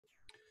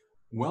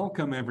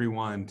Welcome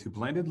everyone to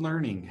Blended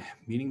Learning,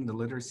 meeting the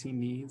literacy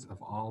needs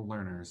of all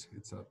learners.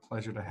 It's a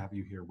pleasure to have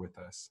you here with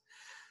us.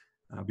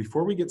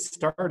 Before we get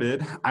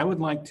started, I would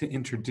like to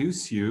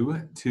introduce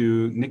you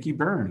to Nikki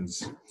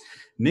Burns.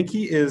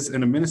 Nikki is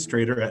an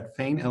administrator at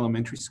Fane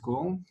Elementary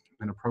School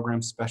and a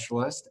program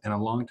specialist and a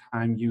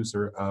longtime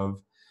user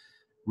of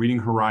Reading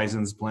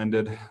Horizons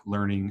blended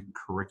learning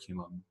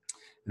curriculum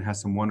and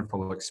has some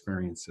wonderful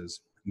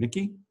experiences.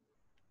 Nikki?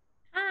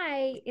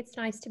 Hi, it's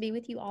nice to be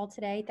with you all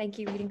today. Thank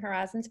you, Reading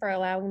Horizons, for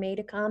allowing me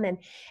to come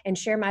and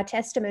share my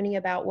testimony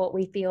about what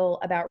we feel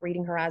about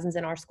Reading Horizons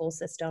in our school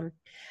system.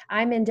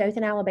 I'm in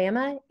Dothan,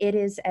 Alabama. It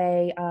is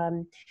a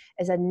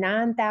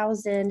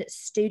 9,000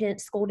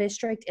 student school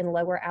district in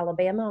Lower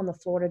Alabama on the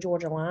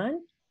Florida-Georgia line.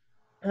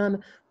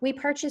 We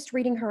purchased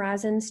Reading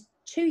Horizons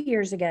 2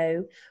 years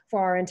ago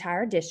for our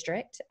entire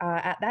district.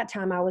 At that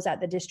time, I was at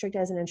the district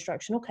as an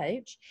instructional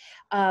coach.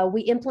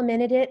 We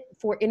implemented it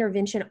for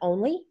intervention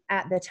only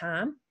at the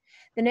time.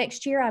 The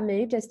next year, I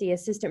moved as the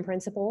assistant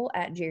principal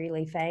at Jerry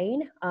Lee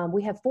Fane.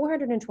 We have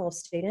 412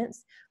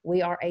 students.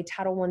 We are a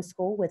Title I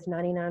school with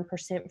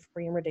 99%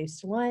 free and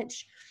reduced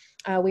lunch.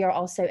 We are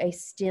also a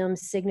STEM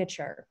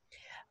signature.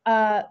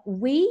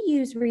 We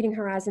use Reading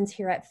Horizons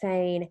here at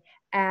Fane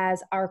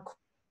as our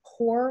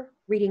core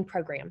reading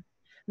program.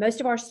 Most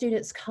of our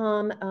students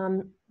come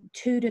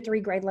 2 to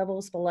 3 grade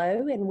levels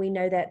below, and we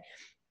know that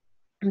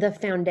the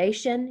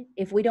foundation,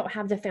 if we don't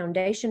have the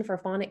foundation for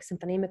phonics and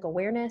phonemic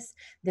awareness,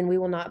 then we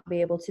will not be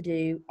able to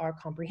do our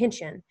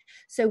comprehension.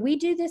 So we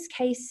do this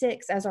K-6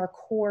 as our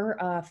core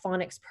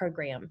phonics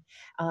program.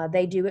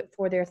 They do it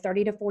for their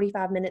 30 to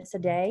 45 minutes a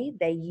day.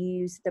 They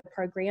use the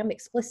program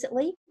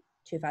explicitly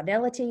to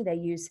fidelity. They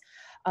use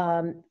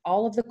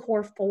all of the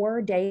core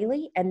 4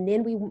 daily, and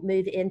then we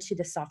move into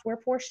the software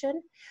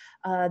portion.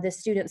 The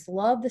students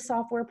love the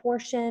software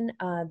portion.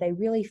 They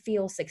really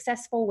feel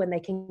successful when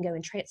they can go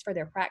and transfer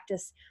their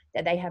practice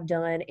that they have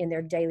done in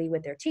their daily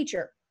with their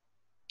teacher.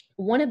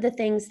 One of the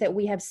things that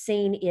we have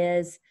seen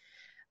is,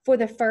 for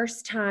the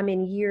first time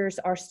in years,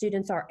 our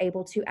students are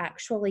able to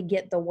actually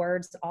get the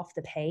words off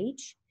the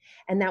page.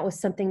 And that was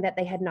something that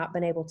they had not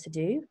been able to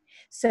do.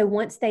 So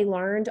once they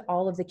learned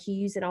all of the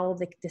cues and all of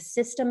the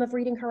system of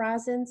Reading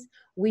Horizons,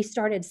 we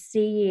started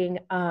seeing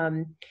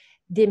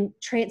them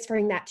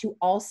transferring that to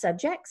all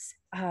subjects.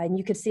 And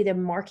you could see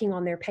them marking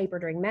on their paper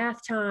during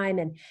math time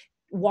and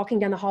walking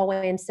down the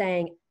hallway and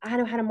saying, I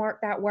know how to mark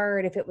that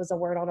word if it was a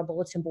word on a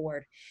bulletin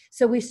board.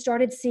 So we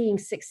started seeing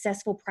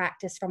successful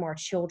practice from our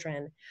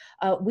children.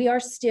 We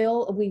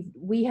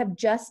have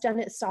just done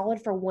it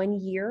solid for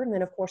 1 year. And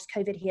then of course,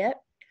 COVID hit.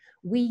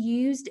 We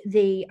used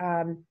the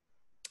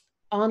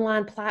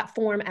online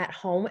platform at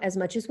home as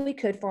much as we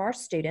could for our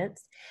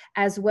students,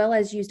 as well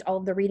as used all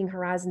of the Reading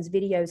Horizons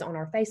videos on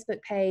our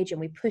Facebook page,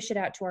 and we push it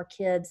out to our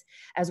kids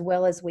as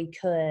well as we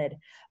could.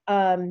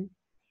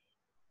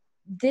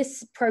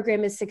 This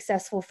program is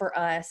successful for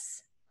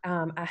us.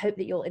 I hope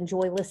that you'll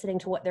enjoy listening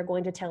to what they're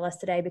going to tell us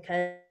today,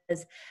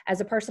 because as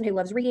a person who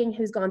loves reading,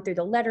 who's gone through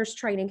the letters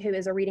training, who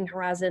is a Reading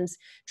Horizons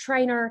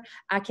trainer,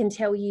 I can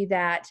tell you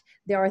that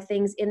there are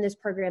things in this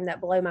program that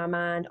blow my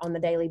mind on the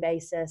daily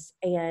basis.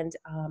 And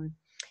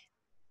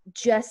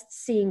just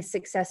seeing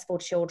successful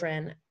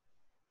children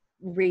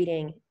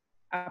reading,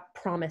 I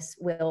promise,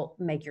 will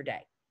make your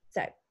day.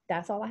 So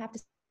that's all I have to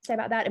say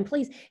about that. And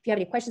please, if you have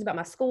any questions about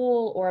my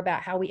school or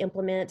about how we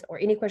implement, or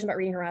any questions about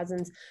Reading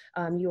Horizons,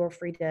 you are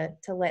free to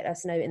let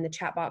us know in the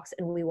chat box,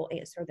 and we will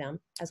answer them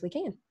as we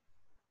can.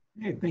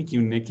 Hey, thank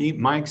you, Nikki.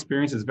 My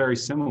experience is very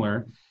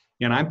similar.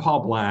 And I'm Paul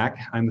Black.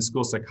 I'm the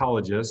school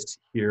psychologist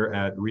here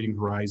at Reading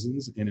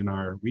Horizons and in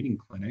our reading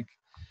clinic,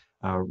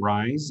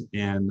 RISE,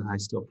 and I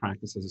still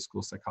practice as a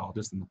school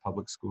psychologist in the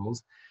public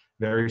schools.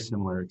 Very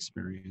similar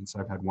experience.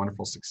 I've had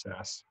wonderful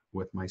success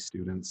with my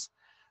students,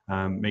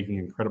 making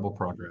incredible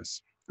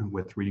progress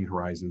with Reading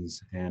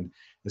Horizons, and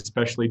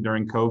especially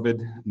during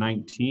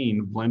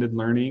COVID-19, blended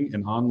learning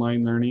and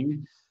online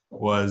learning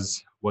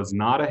was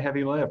not a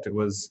heavy lift. It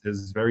was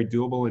very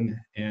doable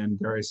and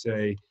dare I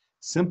say,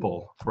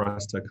 simple for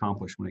us to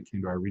accomplish when it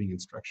came to our reading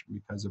instruction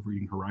because of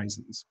Reading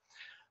Horizons.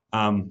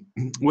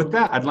 With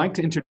that, I'd like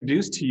to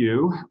introduce to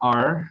you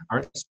our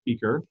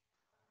speaker,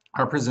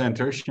 our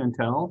presenter,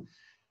 Shantell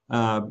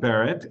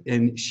Berrett,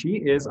 and she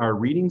is our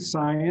reading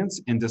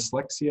science and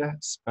dyslexia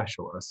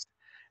specialist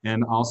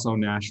and also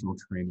national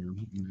trainer.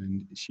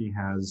 And she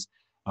has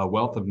a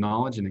wealth of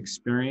knowledge and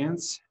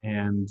experience.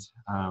 And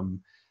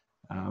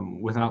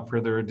without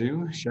further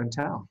ado,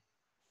 Shantell.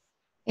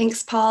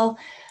 Thanks, Paul.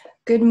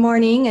 Good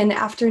morning and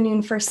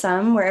afternoon for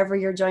some, wherever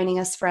you're joining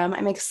us from.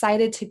 I'm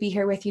excited to be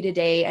here with you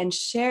today and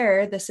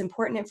share this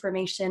important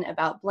information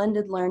about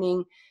blended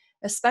learning,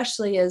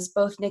 especially as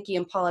both Nikki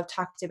and Paul have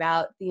talked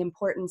about the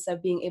importance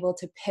of being able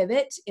to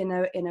pivot in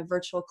a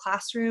virtual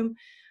classroom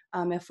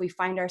if we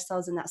find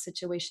ourselves in that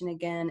situation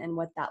again, and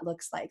what that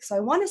looks like. So I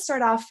want to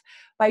start off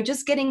by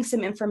just getting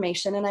some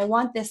information, and I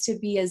want this to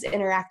be as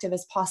interactive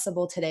as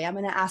possible today. I'm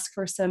going to ask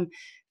for some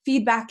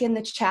feedback in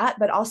the chat,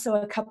 but also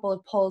a couple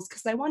of polls,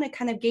 because I want to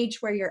kind of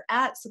gauge where you're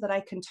at so that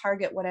I can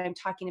target what I'm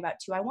talking about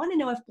too. I want to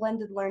know if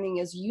blended learning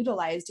is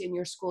utilized in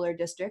your school or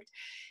district.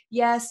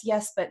 Yes,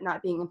 yes, but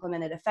not being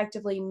implemented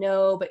effectively.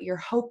 No, but you're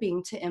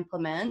hoping to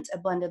implement a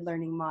blended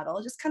learning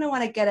model. Just kind of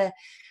want to get a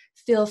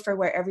feel for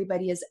where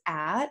everybody is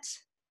at.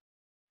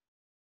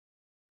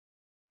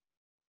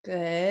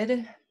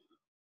 Good.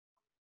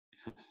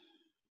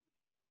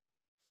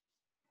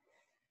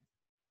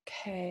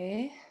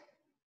 Okay.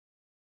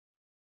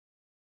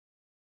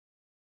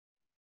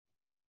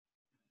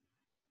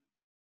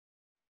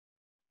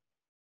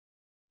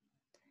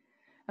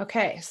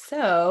 Okay,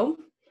 so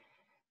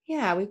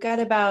yeah, we've got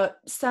about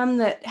some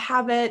that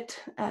have it,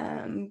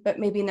 but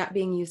maybe not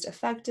being used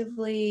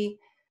effectively,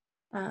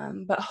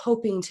 but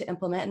hoping to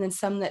implement, and then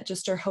some that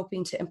just are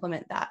hoping to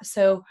implement that.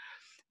 So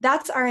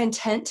that's our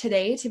intent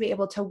today, to be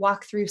able to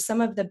walk through some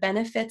of the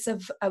benefits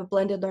of a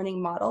blended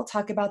learning model,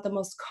 talk about the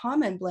most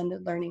common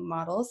blended learning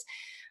models,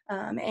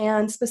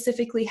 and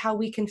specifically how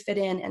we can fit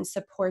in and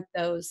support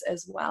those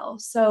as well.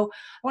 So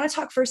I want to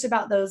talk first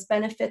about those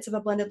benefits of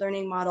a blended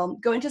learning model,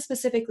 go into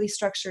specifically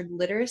structured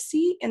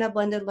literacy in a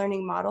blended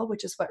learning model,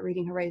 which is what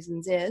Reading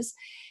Horizons is,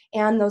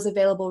 and those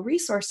available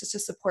resources to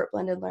support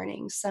blended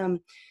learning. Some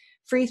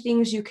free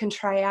things you can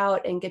try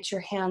out and get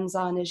your hands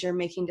on as you're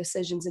making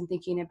decisions and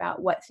thinking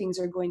about what things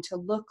are going to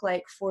look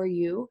like for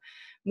you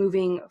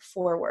moving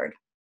forward.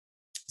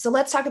 So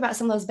let's talk about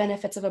some of those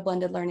benefits of a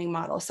blended learning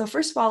model. So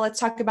first of all, let's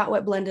talk about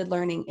what blended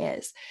learning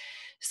is.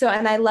 So,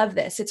 and I love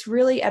this, it's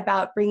really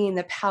about bringing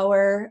the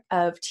power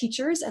of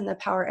teachers and the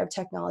power of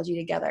technology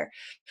together.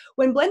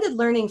 When blended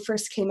learning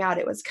first came out,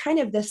 it was kind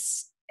of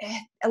this,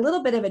 a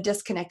little bit of a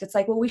disconnect. It's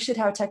like, well, we should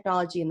have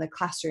technology in the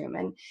classroom,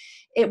 and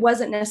it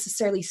wasn't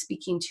necessarily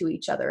speaking to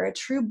each other. A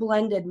true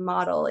blended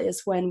model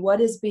is when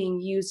what is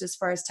being used as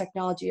far as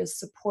technology is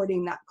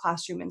supporting that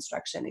classroom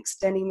instruction,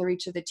 extending the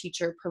reach of the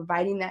teacher,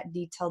 providing that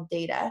detailed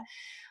data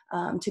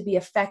to be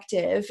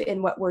effective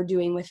in what we're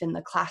doing within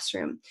the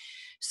classroom.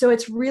 So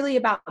it's really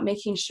about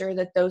making sure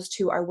that those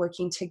two are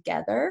working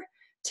together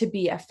to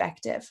be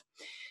effective.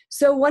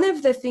 So one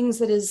of the things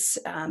that has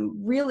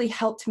really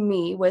helped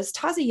me was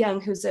Tazi Young,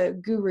 who's a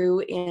guru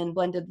in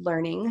blended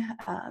learning.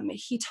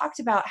 He talked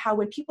about how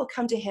when people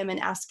come to him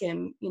and ask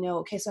him, you know,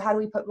 okay, so how do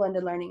we put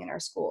blended learning in our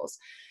schools?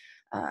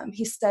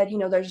 He said, you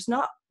know, they're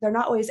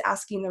not always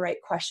asking the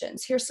right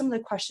questions. Here's some of the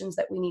questions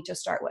that we need to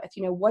start with.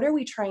 You know, what are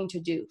we trying to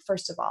do,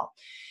 first of all?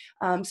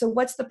 So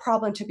what's the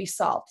problem to be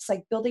solved? It's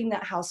like building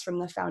that house from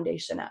the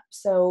foundation up.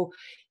 So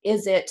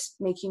is it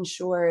making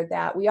sure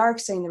that we are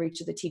extending the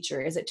reach of the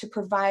teacher? Is it to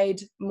provide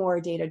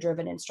more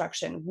data-driven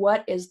instruction?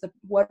 What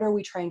are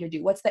we trying to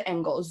do? What's the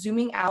end goal?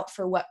 Zooming out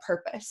for what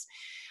purpose?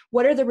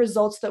 What are the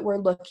results that we're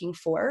looking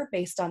for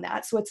based on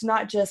that? So it's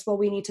not just, well,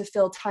 we need to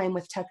fill time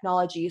with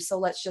technology, so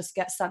let's just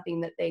get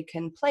something that they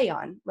can play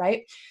on,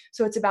 right?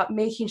 So it's about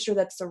making sure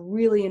that's a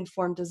really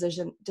informed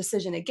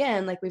decision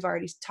again, like we've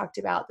already talked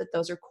about, that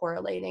those are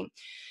correlating.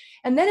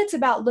 And then it's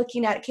about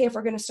looking at, okay, if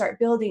we're going to start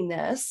building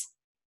this,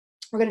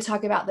 we're going to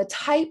talk about the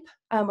type.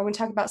 We're going to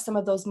talk about some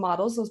of those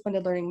models, those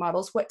blended learning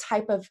models. What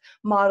type of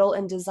model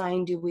and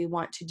design do we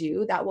want to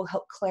do? That will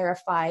help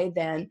clarify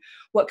then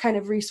what kind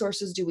of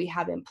resources do we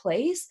have in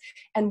place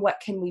and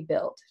what can we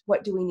build?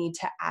 What do we need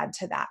to add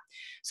to that?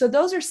 So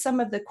those are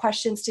some of the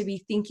questions to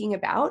be thinking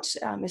about,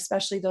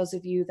 especially those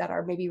of you that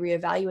are maybe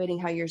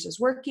reevaluating how yours is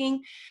working.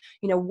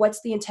 You know,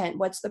 what's the intent?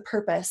 What's the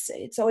purpose?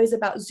 It's always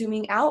about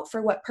zooming out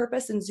for what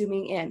purpose and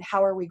zooming in.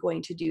 How are we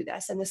going to do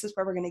this? And this is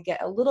where we're going to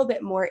get a little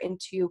bit more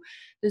into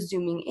the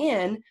zooming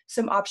in,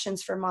 some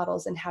options for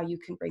models and how you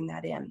can bring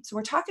that in. So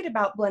we're talking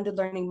about blended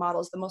learning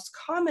models. The most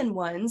common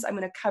ones I'm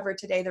going to cover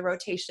today, the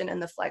rotation and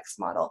the flex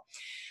model.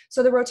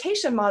 So the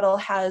rotation model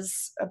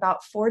has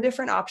about 4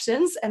 different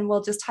options, and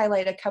we'll just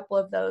highlight a couple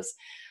of those.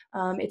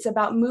 It's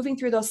about moving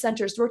through those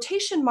centers. The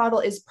rotation model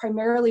is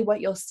primarily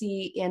what you'll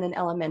see in an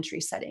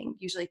elementary setting,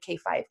 usually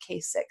K5,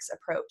 K6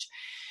 approach.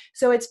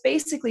 So it's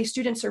basically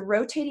students are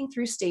rotating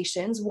through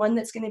stations, one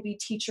that's going to be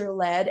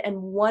teacher-led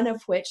and one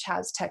of which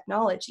has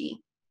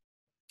technology.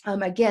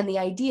 Again, the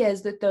idea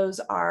is that those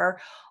are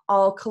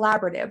all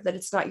collaborative, that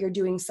it's not you're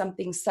doing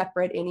something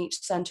separate in each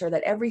center,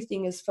 that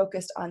everything is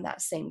focused on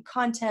that same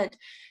content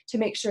to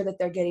make sure that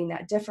they're getting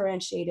that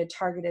differentiated,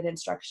 targeted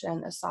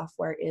instruction. The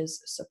software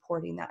is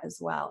supporting that as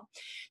well.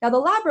 Now, the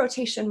lab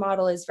rotation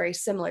model is very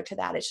similar to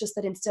that. It's just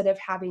that instead of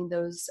having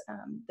those,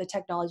 the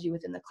technology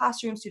within the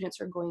classroom,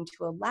 students are going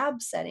to a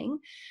lab setting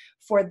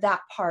for that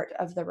part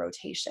of the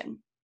rotation.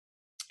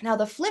 Now,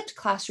 the flipped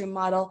classroom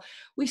model,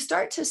 we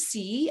start to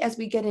see as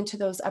we get into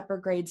those upper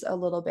grades a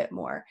little bit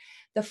more.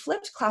 The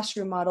flipped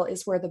classroom model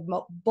is where the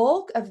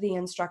bulk of the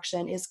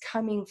instruction is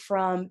coming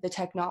from the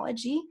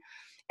technology,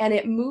 and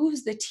it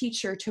moves the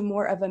teacher to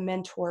more of a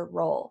mentor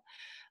role.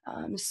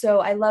 So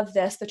I love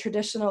this. The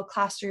traditional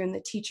classroom,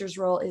 the teacher's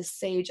role is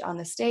sage on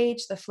the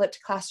stage. The flipped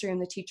classroom,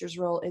 the teacher's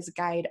role is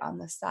guide on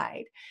the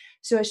side.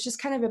 So it's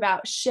just kind of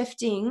about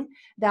shifting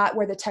that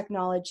where the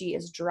technology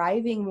is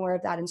driving more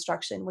of that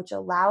instruction, which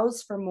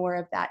allows for more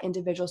of that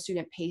individual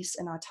student pace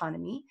and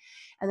autonomy.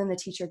 And then the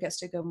teacher gets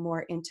to go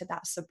more into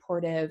that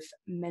supportive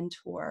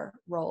mentor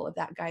role of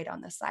that guide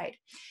on the side.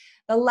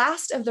 The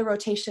last of the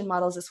rotation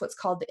models is what's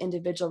called the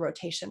individual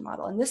rotation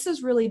model. And this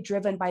is really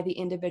driven by the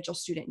individual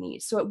student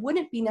needs. So it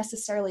wouldn't be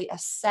necessarily a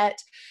set,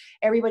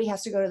 everybody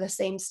has to go to the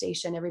same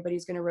station,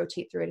 everybody's going to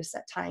rotate through at a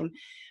set time.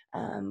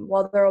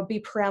 While there will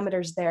be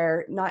parameters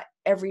there, not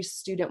every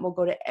student will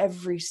go to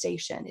every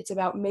station. It's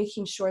about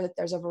making sure that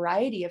there's a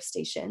variety of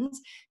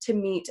stations to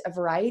meet a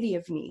variety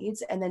of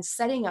needs, and then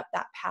setting up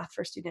that path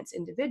for students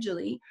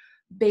individually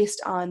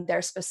based on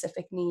their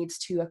specific needs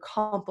to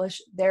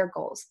accomplish their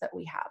goals that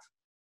we have.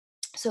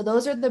 So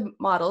those are the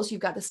models.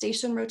 You've got the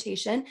station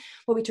rotation,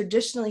 what we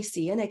traditionally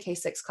see in a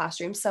K-6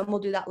 classroom. Some will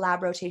do that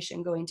lab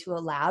rotation, going to a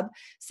lab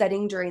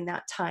setting during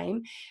that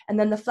time. And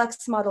then the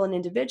flex model and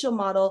individual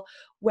model,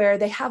 where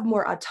they have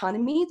more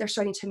autonomy, they're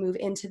starting to move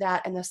into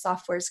that, and the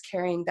software is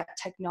carrying that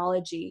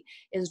technology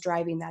is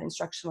driving that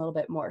instruction a little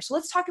bit more. So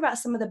let's talk about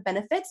some of the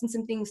benefits and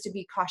some things to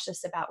be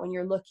cautious about when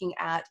you're looking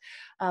at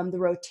the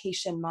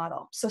rotation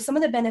model. So some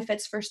of the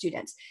benefits for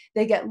students,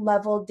 they get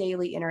level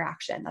daily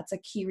interaction. That's a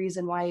key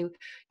reason why,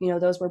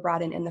 those were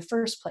brought in the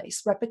first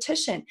place.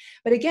 Repetition,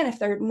 but again,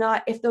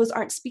 if those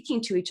aren't speaking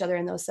to each other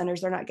in those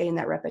centers, they're not getting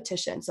that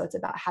repetition. So it's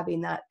about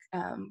having that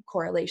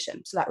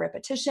correlation. So that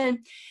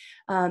repetition,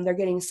 they're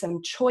getting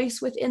some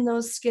choice within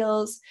those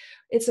skills.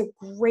 It's a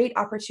great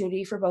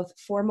opportunity for both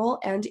formal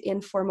and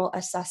informal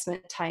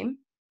assessment time.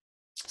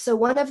 So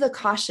one of the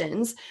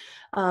cautions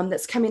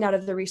that's coming out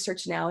of the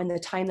research now, and the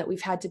time that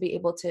we've had to be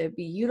able to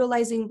be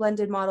utilizing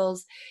blended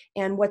models,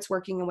 and what's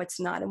working and what's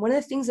not. And one of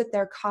the things that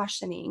they're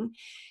cautioning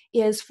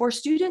is for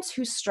students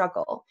who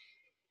struggle,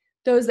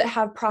 those that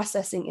have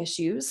processing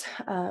issues,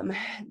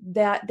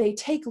 that they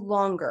take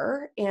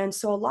longer. And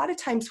so a lot of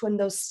times when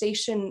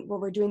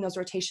we're doing those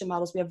rotation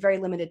models, we have very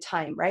limited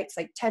time, right? It's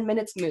like 10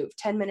 minutes move,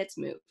 10 minutes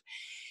move.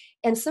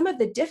 And some of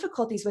the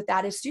difficulties with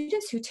that is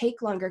students who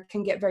take longer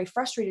can get very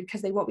frustrated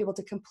because they won't be able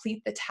to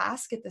complete the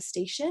task at the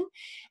station.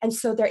 And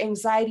so their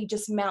anxiety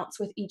just mounts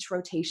with each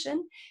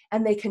rotation,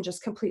 and they can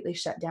just completely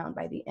shut down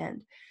by the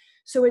end.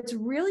 So it's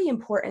really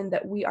important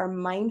that we are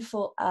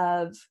mindful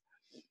of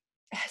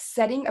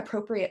setting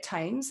appropriate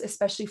times,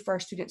 especially for our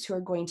students who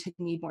are going to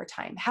need more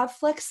time. Have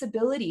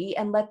flexibility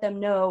and let them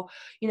know,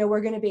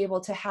 we're going to be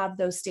able to have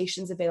those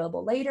stations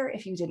available later.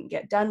 If you didn't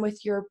get done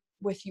with your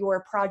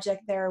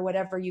project there or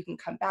whatever, you can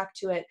come back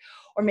to it.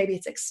 Or maybe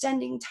it's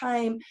extending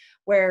time,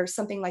 where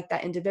something like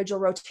that individual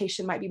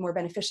rotation might be more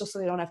beneficial, so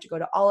they don't have to go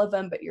to all of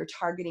them, but you're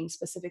targeting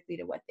specifically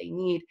to what they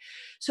need.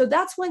 So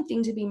that's one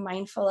thing to be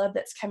mindful of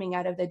that's coming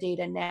out of the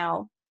data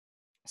now.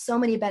 So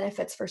many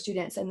benefits for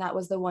students, and that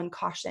was the one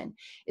caution,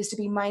 is to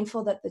be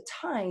mindful that the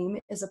time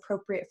is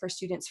appropriate for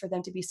students for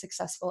them to be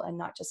successful and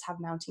not just have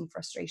mounting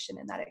frustration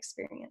in that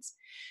experience.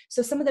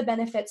 So some of the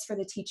benefits for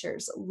the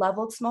teachers: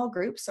 leveled small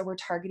groups, so we're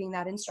targeting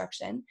that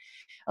instruction,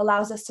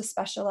 allows us to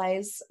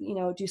specialize,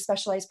 do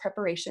specialized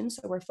preparation,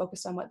 so we're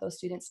focused on what those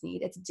students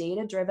need. It's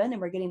data driven,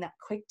 and we're getting that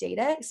quick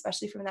data,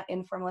 especially from that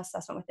informal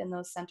assessment within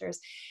those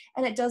centers.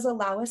 And it does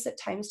allow us at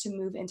times to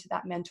move into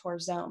that mentor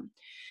zone.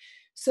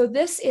 So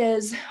this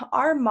is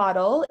our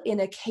model in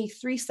a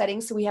K3 setting.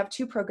 So we have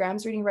two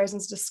programs: Reading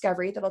Horizons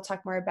Discovery, that I'll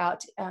talk more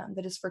about,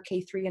 that is for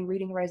K3, and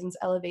Reading Horizons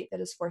Elevate, that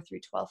is 4th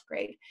through 12th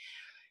grade.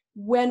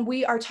 When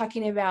we are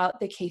talking about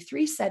the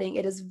K3 setting,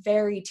 it is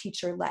very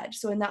teacher-led.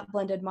 So in that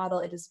blended model,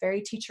 it is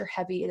very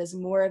teacher-heavy. It is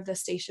more of the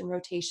station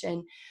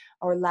rotation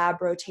or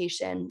lab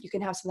rotation. You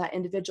can have some of that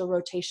individual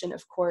rotation,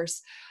 of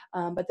course,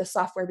 but the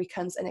software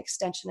becomes an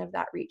extension of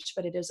that reach,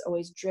 but it is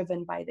always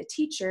driven by the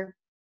teacher.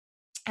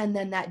 And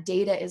then that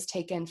data is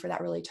taken for that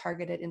really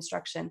targeted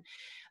instruction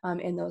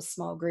in those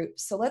small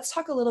groups. So let's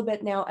talk a little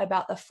bit now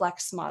about the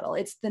flex model.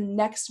 It's the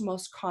next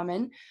most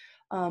common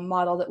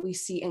model that we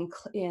see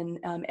in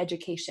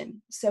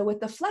education. So with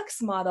the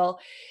flex model,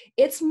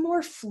 it's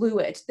more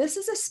fluid. This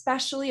is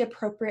especially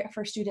appropriate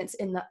for students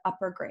in the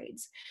upper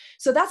grades.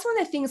 So that's one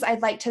of the things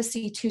I'd like to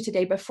see too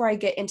today. Before I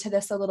get into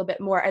this a little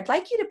bit more, I'd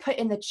like you to put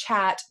in the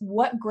chat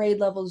what grade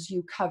levels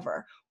you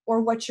cover, or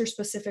what your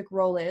specific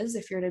role is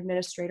if you're an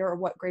administrator, or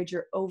what grade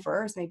you're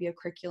over as maybe a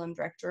curriculum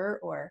director,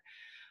 or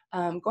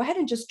go ahead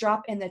and just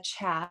drop in the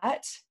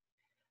chat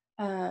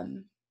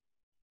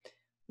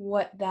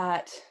what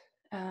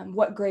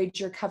grade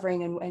you're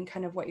covering and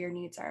kind of what your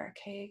needs are.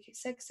 Okay,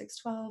 K6,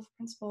 612,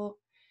 principal,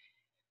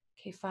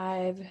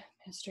 K5,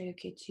 administrative,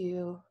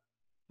 K2,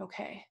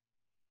 okay.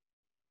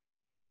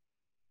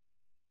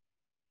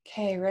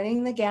 Okay,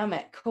 running the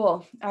gamut,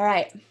 cool, all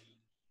right.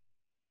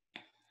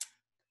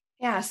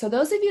 Yeah, so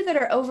those of you that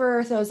are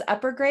over those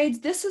upper grades,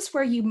 this is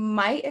where you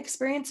might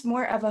experience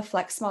more of a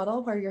flex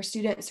model, where your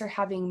students are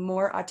having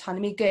more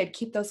autonomy. Good,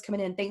 keep those coming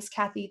in. Thanks,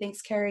 Kathy.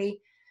 Thanks,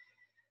 Carrie.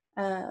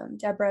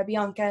 Deborah,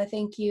 Bianca,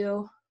 thank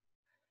you.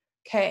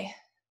 Okay.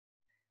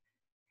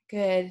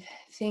 Good.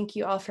 Thank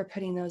you all for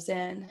putting those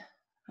in.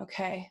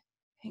 Okay.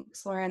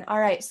 Thanks, Lauren. All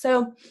right.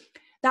 So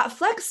that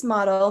flex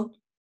model,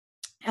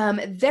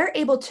 they're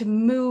able to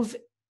move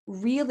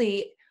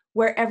really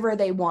wherever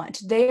they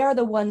want. They are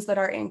the ones that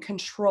are in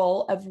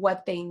control of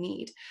what they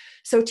need.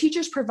 So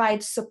teachers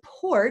provide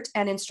support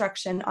and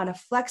instruction on a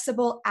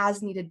flexible,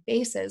 as-needed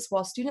basis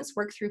while students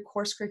work through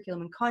course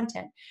curriculum and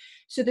content.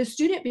 So the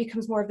student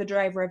becomes more of the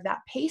driver of that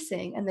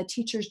pacing, and the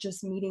teacher's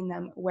just meeting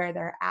them where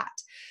they're at.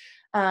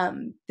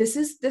 This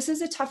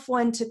is a tough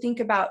one to think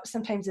about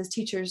sometimes as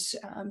teachers,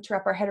 to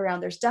wrap our head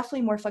around. There's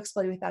definitely more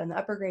flexibility with that in the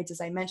upper grades,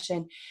 as I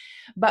mentioned,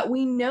 but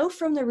we know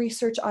from the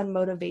research on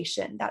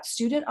motivation that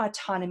student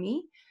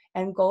autonomy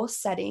and goal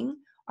setting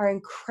are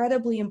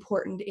incredibly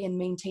important in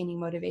maintaining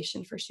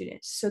motivation for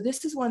students. So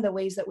this is one of the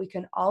ways that we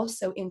can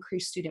also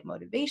increase student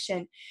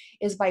motivation,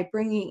 is by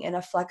bringing in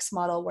a flex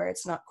model where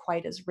it's not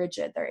quite as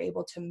rigid. They're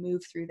able to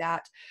move through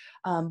that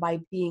by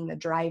being the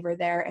driver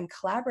there and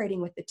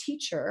collaborating with the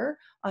teacher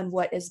on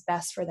what is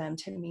best for them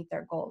to meet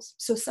their goals.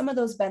 So some of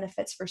those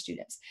benefits for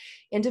students: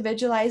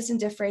 individualized and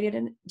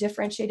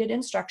differentiated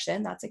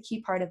instruction, that's a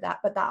key part of that,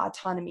 but the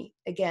autonomy,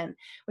 again,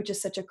 which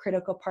is such a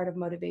critical part of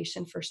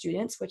motivation for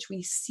students, which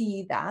we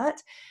see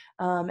that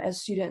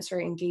as students are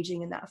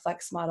engaging in that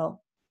flex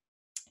model.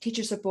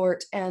 Teacher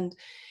support and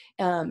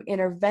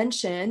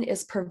intervention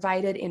is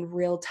provided in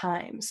real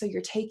time. So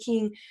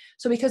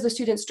because the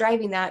student's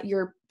driving that,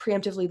 you're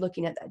preemptively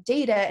looking at that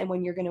data, and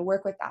when you're going to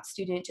work with that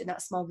student in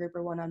that small group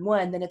or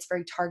one-on-one, then it's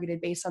very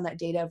targeted based on that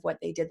data of what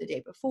they did the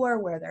day before,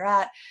 where they're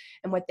at,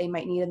 and what they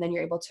might need, and then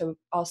you're able to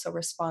also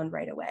respond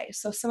right away.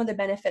 So some of the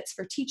benefits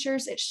for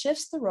teachers: it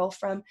shifts the role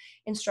from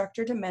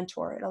instructor to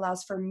mentor. It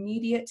allows for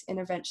immediate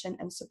intervention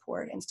and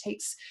support, and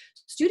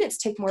students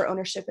take more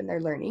ownership in their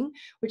learning,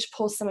 which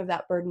pulls some of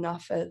that burden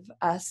off of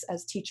us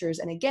as teachers.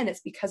 And again,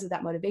 it's because of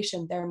that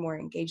motivation, they're more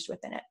engaged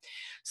within it.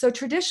 So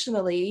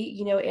traditionally,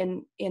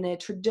 in a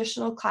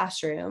traditional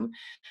classroom,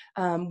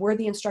 we're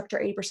the instructor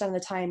 80% of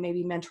the time,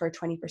 maybe mentor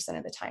 20%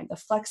 of the time. The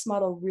flex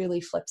model really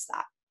flips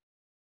that,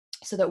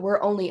 so that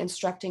we're only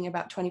instructing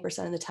about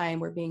 20% of the time.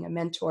 We're being a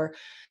mentor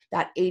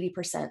that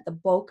 80%, the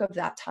bulk of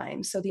that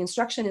time. So the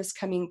instruction is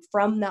coming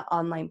from the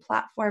online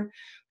platform,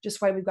 which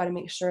is why we've got to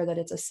make sure that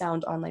it's a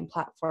sound online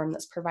platform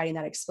that's providing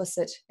that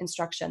explicit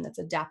instruction that's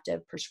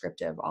adaptive,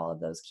 prescriptive, all of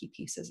those key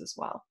pieces as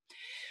well.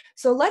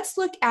 So let's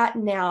look at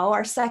now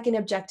our second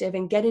objective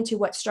and get into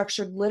what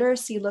structured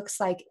literacy looks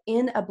like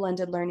in a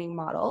blended learning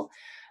model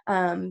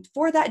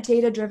for that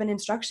data-driven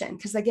instruction.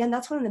 Because again,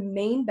 that's one of the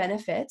main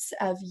benefits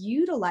of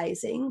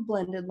utilizing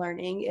blended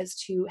learning, is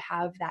to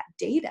have that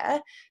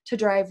data to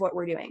drive what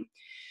we're doing.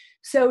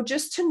 So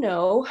just to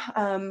know,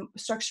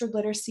 structured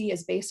literacy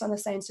is based on the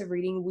science of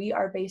reading. We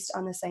are based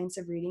on the science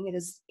of reading.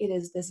 It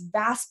is this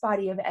vast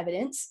body of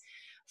evidence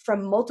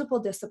from multiple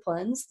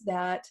disciplines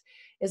that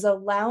is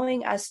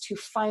allowing us to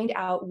find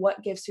out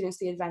what gives students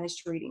the advantage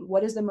to reading.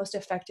 What is the most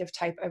effective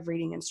type of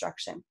reading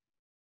instruction?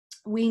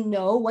 We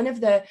know one of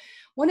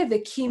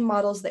the key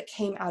models that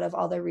came out of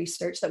all the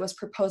research that was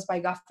proposed by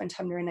Goff and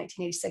Tumner in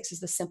 1986 is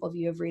the simple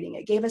view of reading.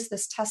 It gave us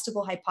this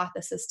testable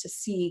hypothesis to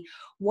see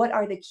what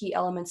are the key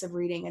elements of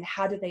reading and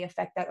how do they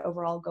affect that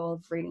overall goal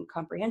of reading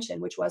comprehension,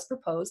 which was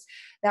proposed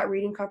that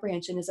reading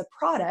comprehension is a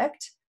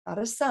product, not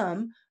a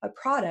sum, a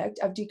product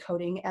of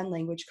decoding and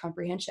language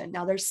comprehension.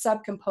 Now there's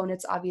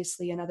subcomponents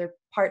obviously in other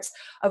parts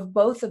of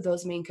both of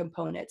those main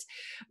components,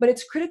 but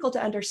it's critical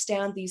to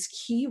understand these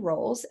key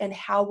roles and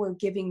how we're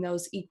giving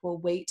those equal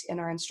weight in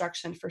our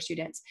instruction for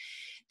students.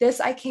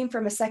 I came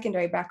from a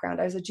secondary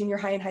background. I was a junior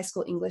high and high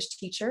school English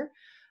teacher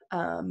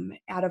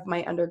out of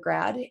my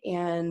undergrad,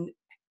 and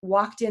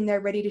walked in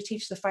there ready to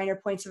teach the finer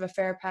points of a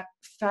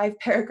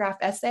 5-paragraph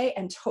essay,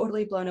 and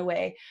totally blown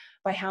away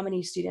by how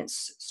many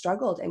students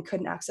struggled and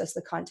couldn't access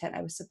the content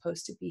I was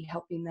supposed to be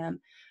helping them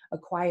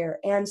acquire.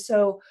 And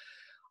so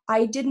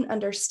I didn't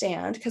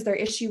understand, because their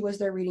issue was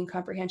their reading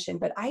comprehension,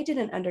 but I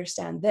didn't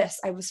understand this.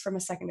 I was from a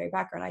secondary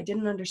background. I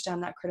didn't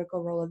understand that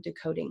critical role of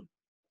decoding.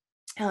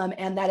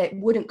 And that it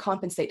wouldn't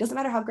compensate. Doesn't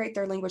matter how great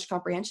their language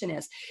comprehension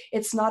is.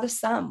 It's not a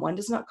sum. One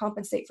does not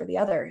compensate for the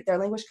other. Their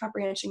language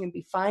comprehension can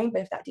be fine,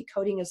 but if that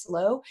decoding is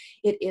low,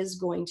 it is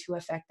going to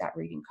affect that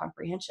reading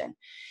comprehension.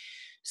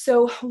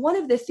 So one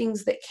of the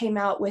things that came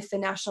out with the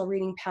National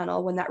Reading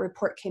Panel when that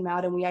report came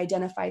out, and we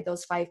identified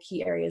those 5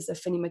 key areas of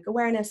phonemic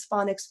awareness,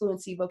 phonics,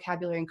 fluency,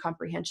 vocabulary, and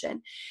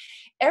comprehension.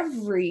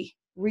 Every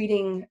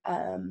reading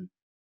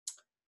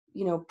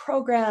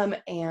program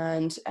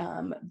and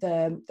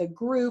the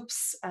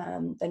groups,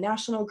 the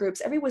national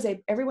groups,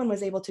 everyone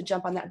was able to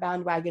jump on that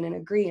bandwagon and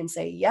agree and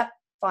say, yep,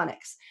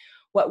 phonics.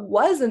 What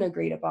wasn't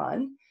agreed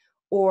upon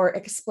or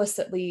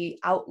explicitly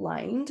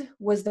outlined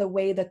was the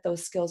way that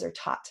those skills are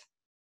taught,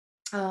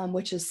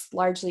 which is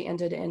largely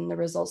ended in the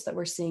results that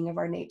we're seeing of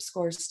our NAEP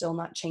scores still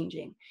not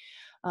changing.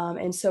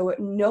 And so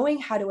knowing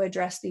how to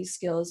address these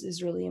skills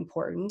is really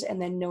important, and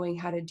then knowing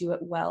how to do it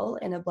well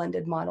in a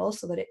blended model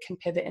so that it can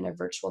pivot in a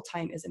virtual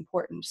time is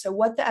important. So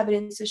what the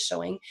evidence is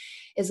showing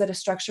is that a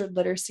structured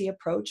literacy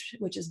approach,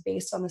 which is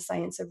based on the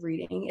science of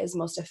reading, is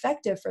most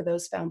effective for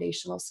those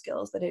foundational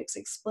skills, that it's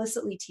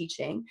explicitly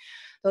teaching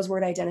those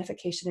word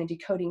identification and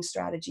decoding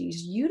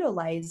strategies,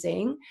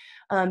 utilizing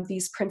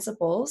these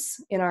principles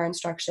in our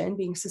instruction,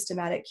 being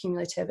systematic,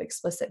 cumulative,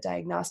 explicit,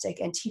 diagnostic,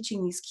 and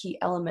teaching these key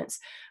elements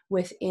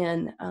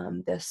within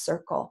this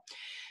circle.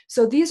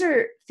 So these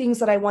are things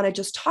that I want to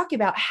just talk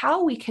about,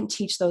 how we can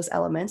teach those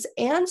elements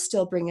and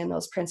still bring in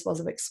those principles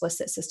of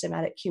explicit,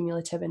 systematic,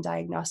 cumulative, and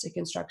diagnostic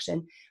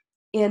instruction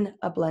in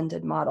a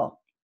blended model.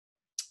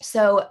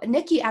 So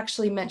Nikki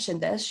actually mentioned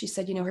this. She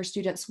said, her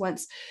students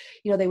once,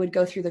 they would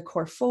go through the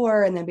core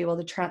 4 and then be able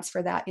to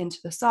transfer that into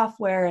the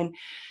software. And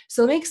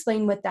so let me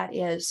explain what that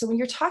is. So when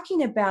you're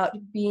talking about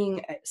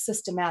being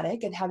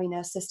systematic and having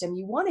a system,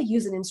 you want to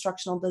use an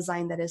instructional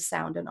design that is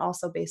sound and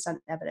also based on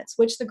evidence,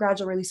 which the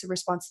gradual release of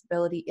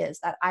responsibility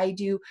is, that I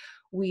do,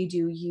 we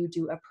do, you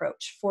do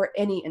approach for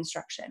any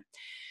instruction.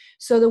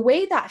 So the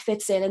way that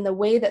fits in and the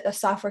way that the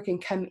software can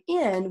come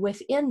in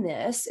within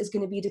this is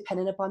going to be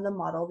dependent upon the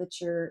model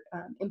that you're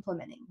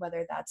implementing,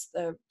 whether that's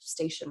the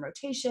station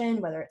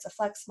rotation, whether it's a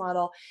flex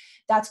model,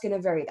 that's going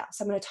to vary that.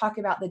 So I'm going to talk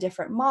about the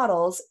different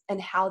models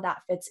and how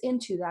that fits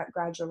into that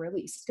gradual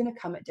release. It's going to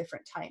come at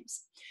different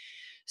times.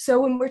 So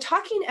when we're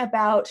talking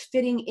about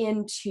fitting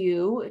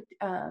into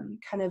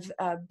kind of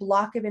a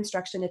block of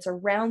instruction, it's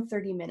around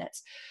 30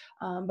 minutes,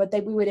 but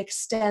we would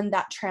extend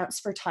that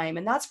transfer time.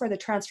 And that's where the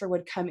transfer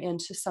would come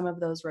into some of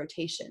those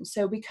rotations.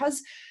 So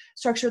because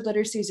structured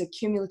literacy is a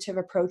cumulative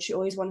approach, you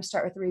always want to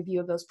start with a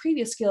review of those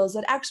previous skills.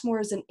 That acts more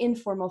as an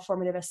informal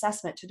formative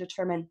assessment to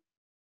determine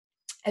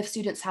if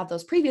students have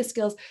those previous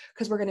skills,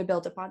 because we're going to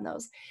build upon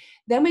those.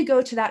 Then we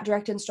go to that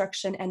direct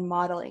instruction and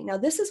modeling. Now,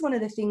 this is one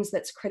of the things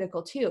that's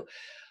critical too.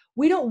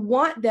 We don't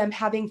want them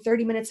having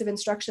 30 minutes of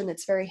instruction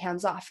that's very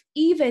hands-off,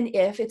 even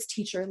if it's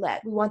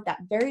teacher-led. We want that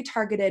very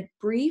targeted,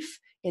 brief,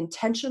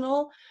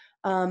 intentional,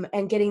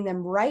 and getting them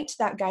right to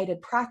that guided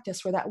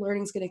practice where that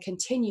learning is going to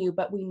continue,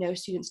 but we know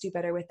students do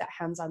better with that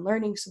hands-on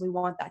learning, so we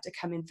want that to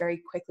come in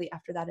very quickly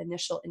after that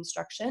initial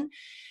instruction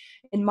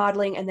in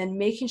modeling, and then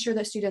making sure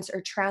that students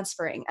are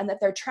transferring and that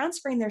they're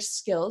transferring their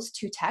skills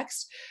to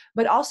text,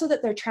 but also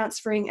that they're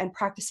transferring and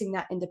practicing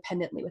that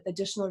independently with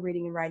additional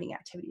reading and writing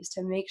activities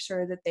to make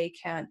sure that they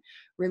can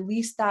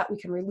release that. We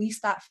can release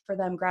that for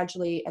them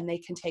gradually and they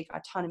can take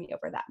autonomy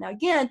over that. Now,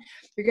 again,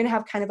 you're going to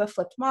have kind of a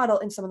flipped model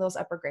in some of those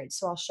upper grades.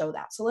 So I'll show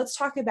that. So let's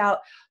talk about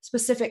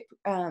specific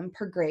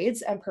per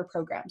grades and per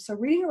program. So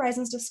Reading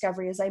Horizons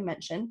Discovery, as I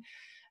mentioned,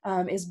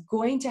 is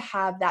going to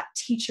have that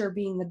teacher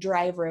being the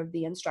driver of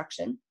the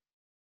instruction.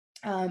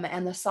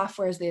 And the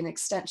software is then an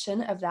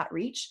extension of that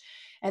reach.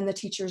 And the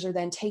teachers are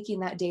then taking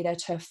that data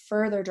to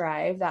further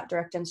drive that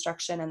direct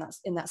instruction, and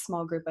that's in that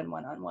small group and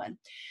one-on-one.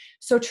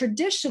 So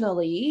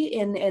traditionally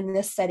in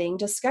this setting,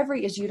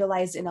 discovery is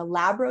utilized in a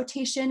lab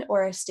rotation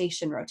or a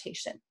station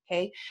rotation,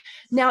 okay?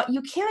 Now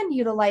you can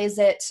utilize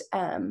it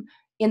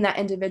in that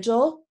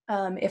individual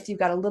if you've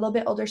got a little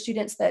bit older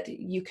students that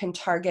you can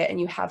target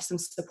and you have some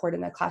support in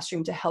the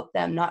classroom to help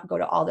them not go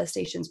to all the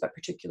stations, but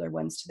particular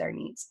ones to their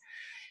needs.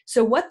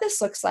 So what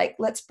this looks like,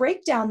 let's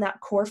break down that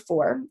core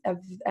 4 of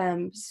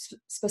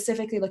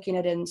specifically looking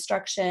at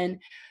instruction,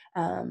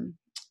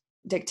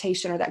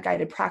 dictation or that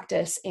guided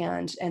practice,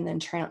 and then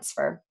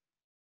transfer,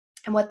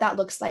 and what that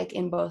looks like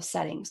in both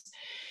settings.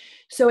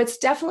 So it's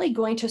definitely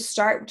going to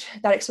start,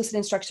 that explicit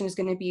instruction is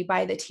going to be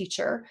by the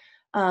teacher.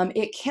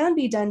 It can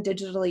be done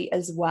digitally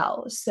as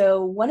well.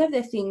 So one of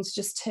the things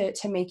just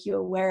to make you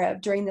aware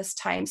of during this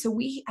time, so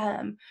we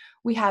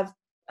have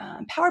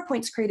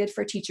PowerPoints created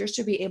for teachers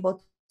to be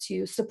able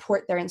to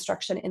support their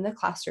instruction in the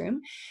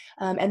classroom.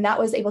 And that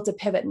was able to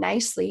pivot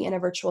nicely in a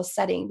virtual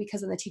setting because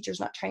then the teacher's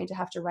not trying to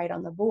have to write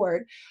on the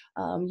board.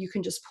 You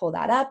can just pull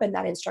that up and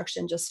that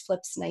instruction just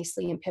flips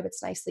nicely and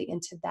pivots nicely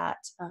into that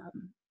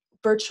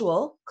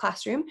virtual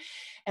classroom.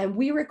 And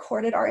we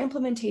recorded, our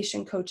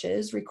implementation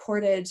coaches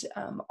recorded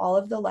all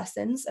of the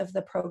lessons of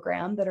the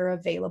program that are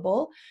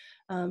available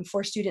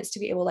for students to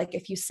be able, like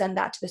if you send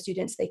that to the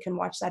students, they can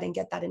watch that and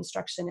get that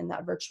instruction in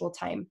that virtual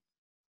time.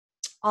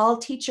 All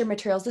teacher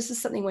materials, this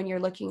is something when you're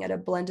looking at a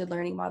blended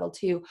learning model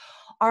too,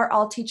 are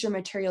all teacher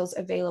materials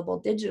available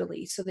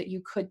digitally so that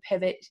you could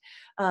pivot.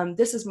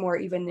 This is more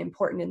even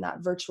important in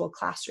that virtual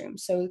classroom.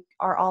 So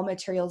are all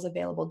materials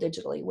available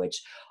digitally,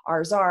 which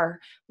ours are.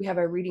 We have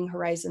a Reading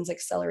Horizons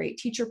Accelerate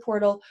Teacher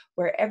Portal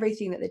where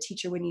everything that the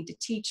teacher would need to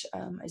teach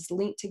is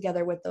linked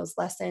together with those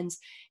lessons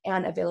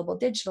and available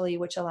digitally,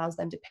 which allows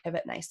them to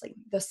pivot nicely.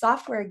 The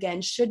software,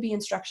 again, should be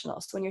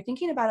instructional. So when you're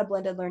thinking about a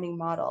blended learning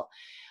model,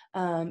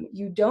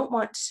 you don't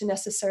want to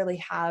necessarily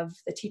have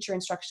the teacher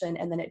instruction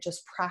and then it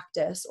just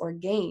practice or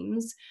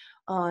games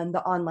on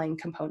the online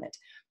component.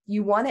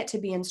 You want it to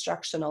be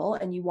instructional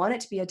and you want it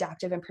to be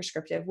adaptive and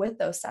prescriptive with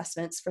those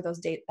assessments for those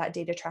that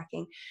data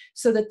tracking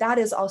so that that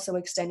is also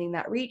extending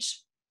that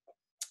reach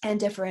and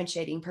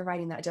differentiating,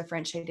 providing that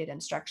differentiated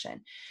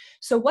instruction.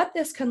 So what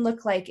this can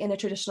look like in a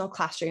traditional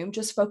classroom,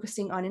 just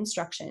focusing on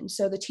instruction.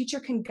 So the teacher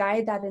can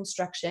guide that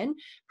instruction,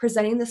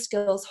 presenting the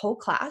skills whole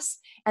class,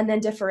 and then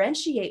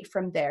differentiate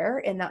from there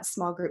in that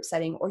small group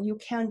setting, or you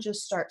can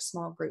just start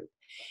small group.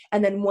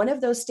 And then one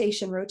of those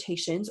station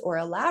rotations or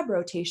a lab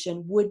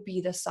rotation would be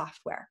the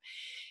software.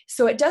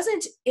 So it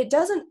doesn't,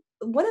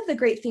 one of the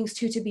great things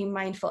too to be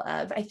mindful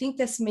of, I think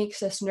this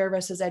makes us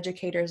nervous as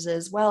educators,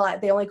 is, well,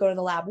 they only go to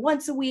the lab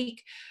once a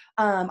week.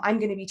 I'm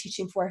going to be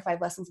teaching 4 or 5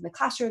 lessons in the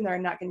classroom. They're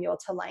not going to be able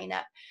to line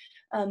up.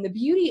 The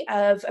beauty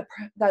of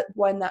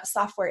that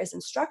software is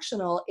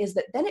instructional is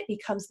that then it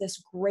becomes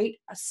this great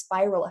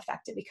spiral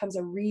effect. It becomes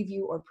a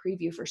review or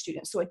preview for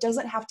students. So it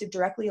doesn't have to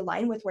directly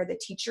align with where the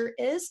teacher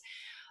is.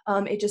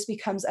 It just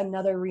becomes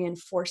another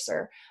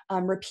reinforcer,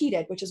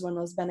 repeated, which is one of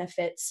those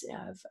benefits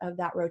of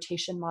that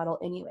rotation model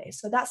anyway.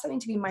 So that's something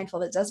to be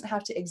mindful of. It doesn't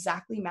have to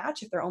exactly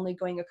match. If they're only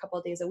going a couple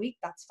of days a week,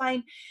 that's fine.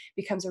 It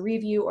becomes a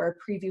review or a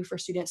preview for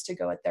students to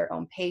go at their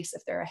own pace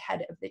if they're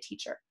ahead of the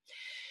teacher.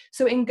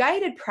 So in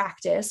guided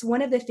practice,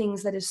 one of the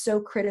things that is so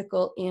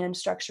critical in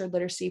structured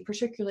literacy,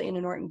 particularly in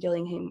an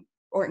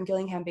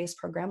Orton-Gillingham-based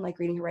program like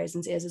Reading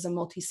Horizons is a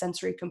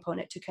multisensory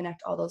component to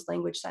connect all those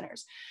language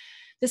centers.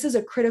 This is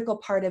a critical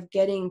part of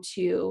getting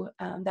to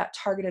that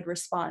targeted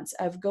response,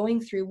 of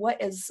going through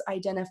what is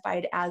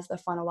identified as the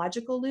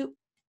phonological loop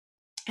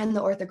and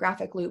the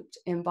orthographic loop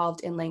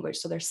involved in language.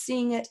 So they're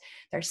seeing it,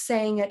 they're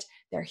saying it,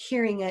 they're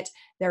hearing it,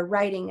 they're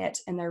writing it,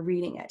 and they're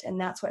reading it. And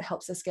that's what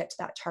helps us get to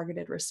that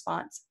targeted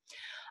response.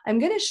 I'm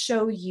going to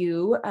show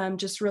you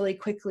just really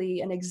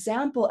quickly an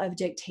example of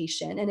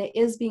dictation, and it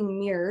is being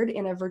mirrored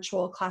in a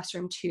virtual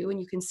classroom too, and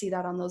you can see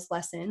that on those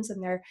lessons,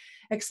 and they're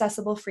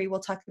accessible free. We'll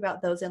talk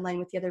about those in line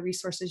with the other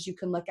resources you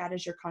can look at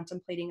as you're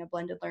contemplating a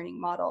blended learning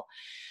model.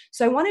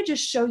 So I want to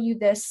just show you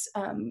this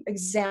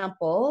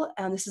example.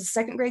 This is a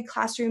 2nd grade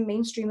classroom,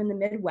 mainstream in the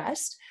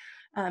Midwest,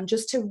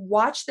 just to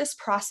watch this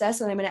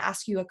process, and I'm going to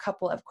ask you a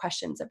couple of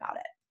questions about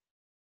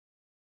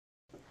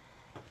it.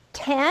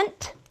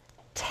 Tent,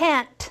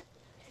 tent.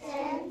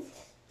 Tent,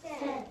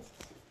 tent.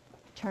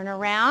 Turn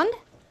around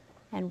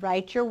and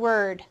write your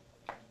word.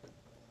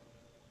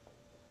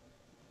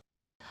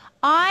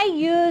 I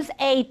use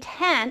a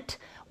tent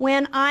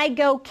when I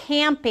go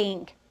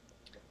camping.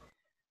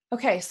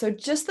 Okay, so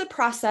just the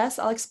process,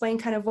 I'll explain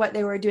kind of what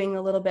they were doing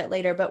a little bit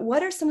later, but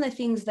what are some of the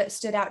things that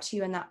stood out to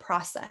you in that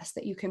process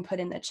that you can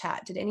put in the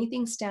chat? Did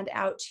anything stand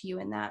out to you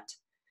in that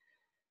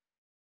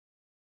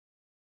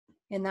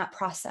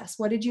process?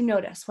 What did you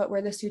notice? What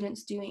were the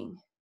students doing?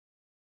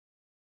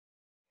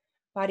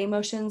 Body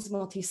motions,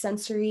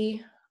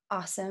 multisensory,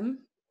 awesome.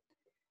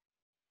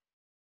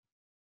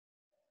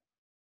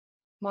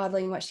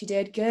 Modeling what she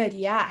did, good,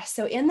 yeah.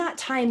 So in that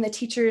time, the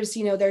teachers,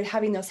 they're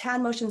having those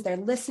hand motions, they're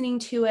listening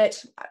to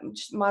it,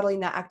 just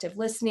modeling that active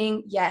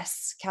listening.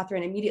 Yes,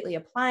 Catherine, immediately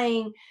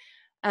applying,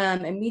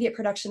 immediate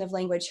production of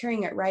language,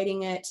 hearing it,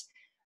 writing it,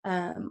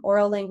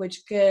 oral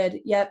language,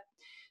 good, yep.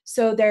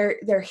 So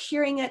they're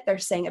hearing it, they're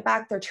saying it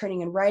back, they're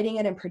turning and writing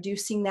it and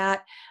producing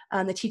that.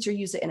 The teacher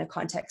used it in a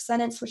context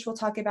sentence, which we'll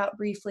talk about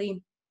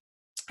briefly.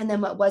 And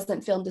then what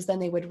wasn't filmed is then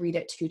they would read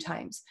it 2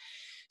 times.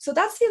 So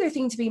that's the other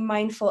thing to be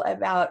mindful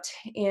about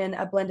in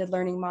a blended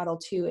learning model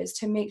too, is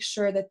to make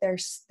sure that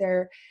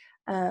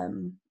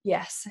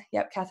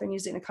Catherine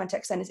used it in a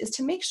context sentence, is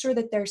to make sure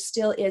that there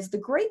still is, the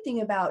great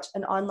thing about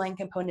an online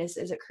component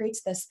is it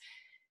creates this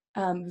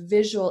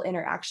visual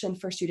interaction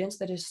for students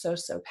that is so,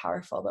 so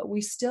powerful. But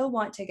we still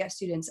want to get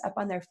students up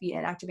on their feet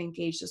and active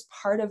engaged as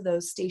part of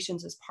those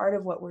stations, as part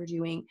of what we're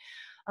doing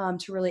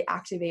to really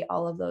activate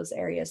all of those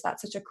areas.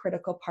 That's such a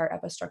critical part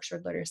of a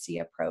structured literacy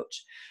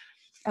approach.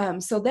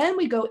 So then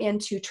we go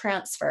into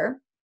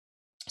transfer.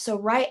 So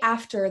right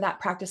after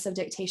that practice of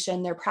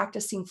dictation, they're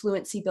practicing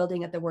fluency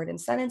building at the word and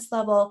sentence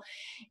level,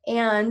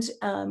 and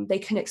they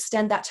can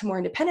extend that to more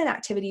independent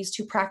activities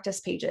to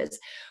practice pages.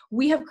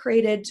 We have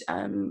created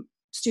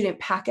student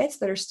packets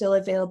that are still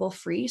available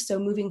free. So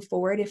moving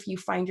forward, if you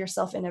find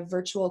yourself in a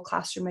virtual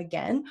classroom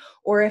again,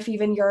 or if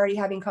even you're already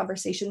having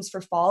conversations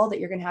for fall that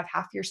you're going to have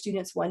half your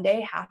students one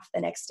day, half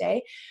the next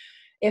day,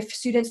 if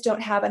students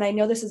don't have, and I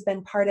know this has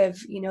been part of,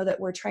 that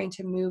we're trying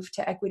to move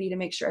to equity to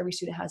make sure every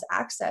student has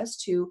access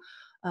to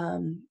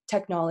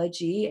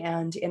technology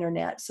and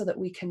internet, so that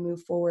we can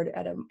move forward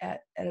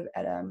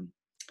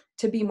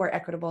to be more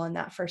equitable in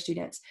that for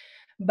students.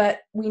 But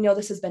we know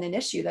this has been an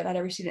issue, that not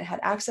every student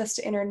had access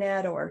to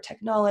internet or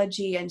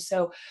technology. And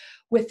so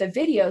with the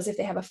videos, if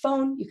they have a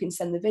phone, you can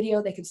send the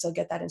video, they can still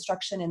get that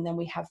instruction. And then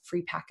we have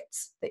free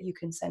packets that you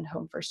can send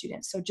home for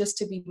students. So just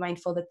to be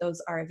mindful that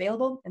those are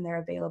available, and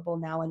they're available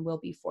now and will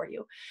be for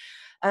you.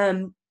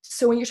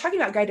 So when you're talking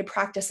about guided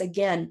practice,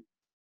 again,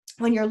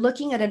 when you're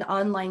looking at an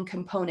online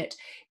component,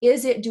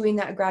 is it doing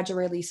that gradual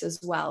release as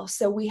well?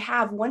 So we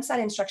have, once that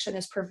instruction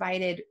is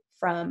provided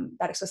from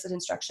that explicit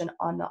instruction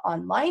on the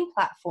online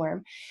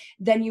platform,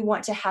 then you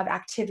want to have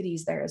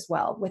activities there as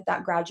well. With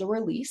that gradual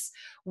release,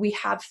 we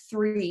have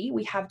 3.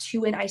 We have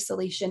 2 in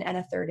isolation and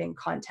a 3rd in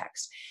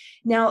context.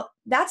 Now,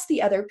 that's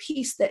the other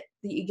piece that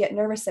you get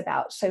nervous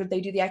about. So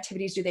they do the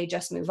activities, do they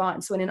just move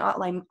on? So in an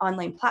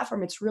online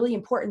platform, it's really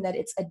important that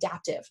it's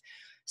adaptive.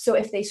 So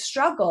if they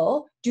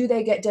struggle, do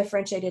they get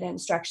differentiated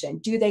instruction?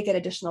 Do they get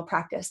additional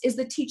practice? Is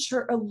the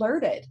teacher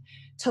alerted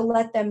to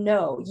let them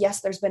know, yes,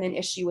 there's been an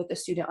issue with the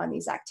student on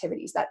these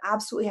activities? That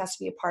absolutely has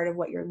to be a part of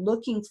what you're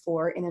looking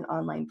for in an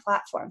online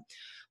platform,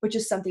 which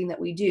is something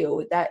that we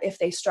do. That if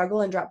they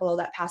struggle and drop below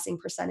that passing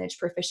percentage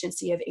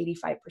proficiency of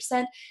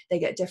 85%, they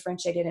get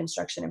differentiated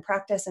instruction and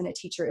practice, and a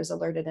teacher is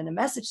alerted in a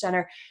message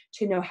center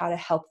to know how to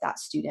help that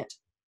student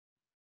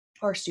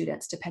or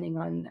students, depending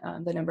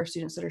on the number of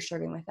students that are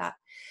struggling with that.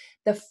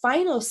 The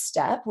final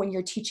step when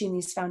you're teaching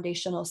these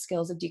foundational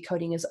skills of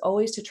decoding is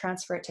always to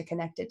transfer it to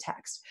connected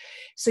text.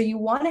 So you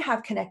want to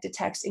have connected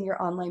text in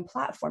your online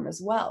platform as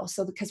well.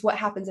 So because what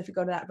happens if you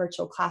go to that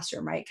virtual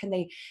classroom, right? Can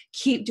they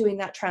keep doing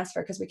that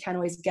transfer? Because we can't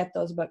always get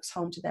those books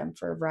home to them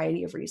for a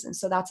variety of reasons.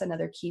 So that's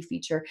another key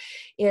feature,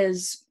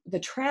 is the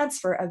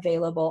transfer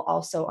available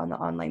also on the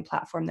online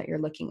platform that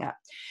you're looking at.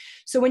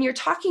 So when you're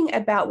talking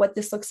about what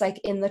this looks like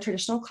in the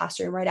traditional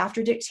classroom, right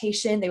after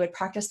dictation, they would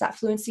practice that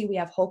fluency. We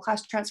have whole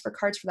class transfer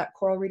cards for that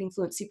choral reading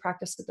fluency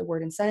practice at the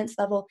word and sentence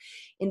level,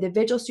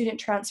 individual student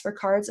transfer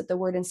cards at the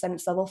word and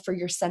sentence level for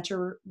your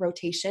center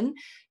rotation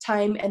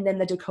time, and then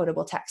the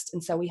decodable text.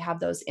 And so we have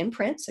those in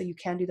print, so you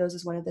can do those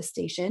as one of the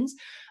stations,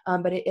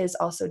 but it is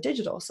also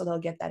digital. So they'll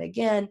get that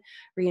again,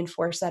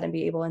 reinforce that, and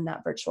be able in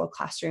that virtual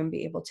classroom,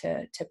 be able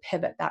to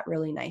pivot that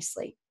really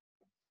nicely.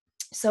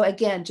 So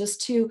again,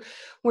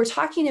 we're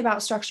talking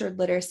about structured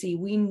literacy.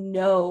 We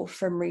know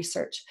from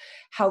research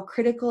how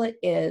critical it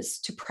is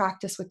to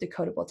practice with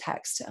decodable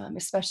text,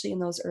 especially in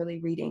those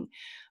early reading,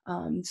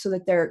 so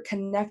that they're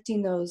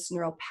connecting those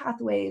neural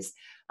pathways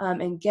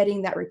and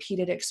getting that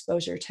repeated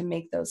exposure to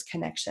make those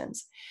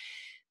connections.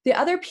 The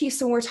other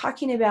piece when we're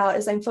talking about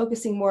is I'm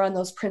focusing more on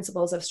those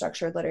principles of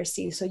structured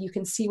literacy. So you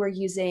can see we're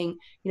using,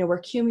 we're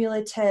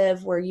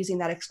cumulative, we're using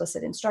that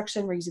explicit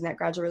instruction, we're using that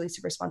gradual release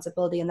of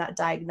responsibility, and that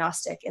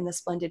diagnostic in this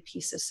blended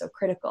piece is so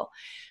critical.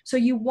 So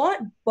you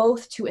want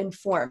both to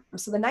inform.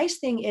 So the nice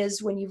thing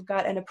is when you've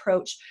got an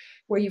approach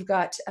where you've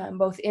got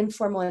both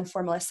informal and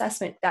formal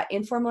assessment, that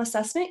informal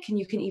assessment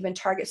you can even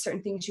target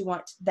certain things you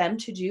want them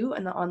to do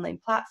in the online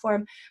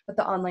platform, but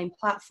the online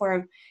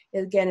platform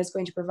again is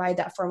going to provide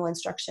that formal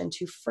instruction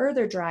to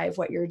further drive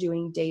what you're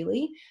doing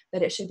daily,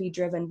 that it should be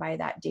driven by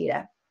that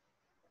data.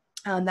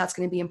 That's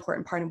going to be an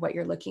important part of what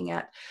you're looking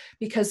at,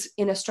 because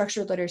in a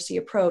structured literacy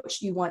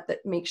approach, you want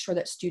that make sure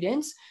that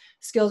students'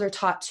 skills are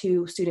taught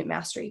to student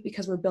mastery,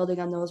 because we're building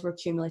on those, we're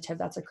cumulative.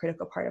 That's a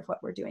critical part of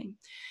what we're doing.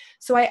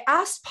 So I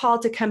asked Paul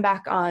to come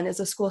back on as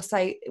a school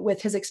psych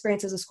with his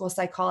experience as a school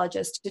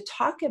psychologist to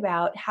talk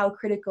about how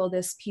critical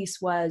this piece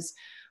was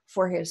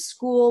for his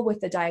school with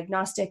the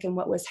diagnostic and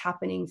what was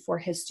happening for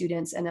his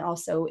students, and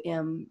also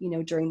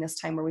during this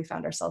time where we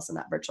found ourselves in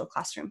that virtual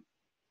classroom.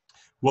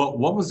 Well,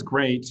 what was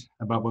great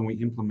about when we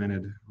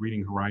implemented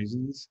Reading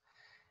Horizons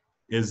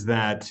is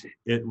that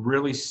it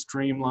really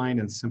streamlined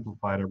and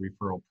simplified our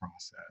referral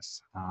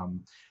process.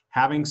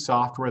 Having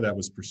software that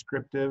was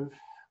prescriptive,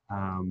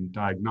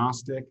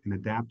 diagnostic, and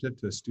adaptive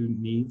to student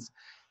needs,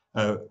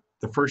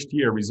 the first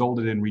year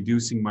resulted in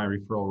reducing my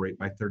referral rate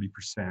by 30%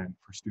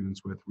 for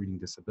students with reading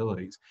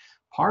disabilities.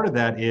 Part of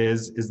that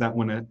is that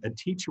when a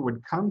teacher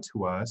would come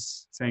to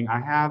us saying, I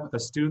have a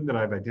student that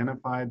I've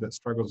identified that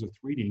struggles with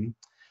reading,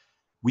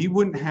 we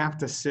wouldn't have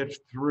to sift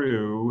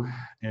through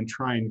and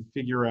try and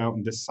figure out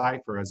and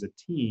decipher as a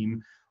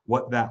team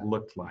what that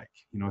looked like,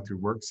 through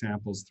work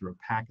samples, through a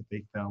packet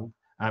they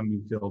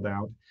filled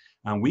out.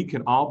 We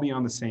could all be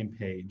on the same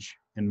page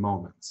in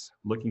moments,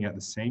 looking at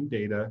the same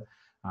data,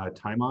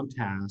 time on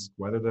task,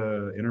 whether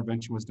the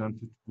intervention was done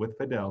with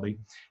fidelity,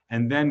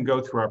 and then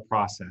go through our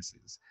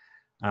processes.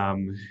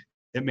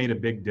 It made a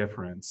big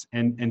difference.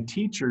 And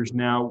teachers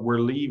now were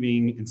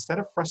leaving, instead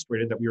of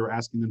frustrated that we were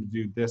asking them to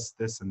do this,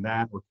 this, and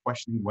that, or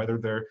questioning whether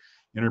their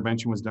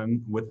intervention was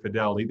done with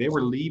fidelity, they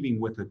were leaving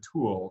with a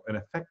tool, an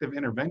effective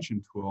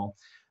intervention tool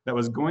that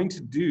was going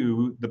to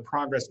do the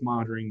progress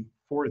monitoring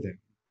for them.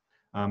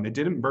 It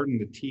didn't burden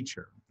the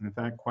teacher. In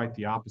fact, quite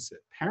the opposite.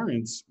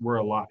 Parents were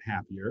a lot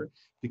happier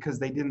because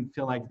they didn't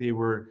feel like they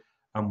were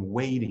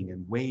waiting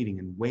and waiting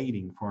and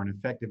waiting for an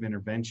effective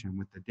intervention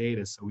with the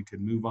data so we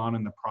could move on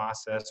in the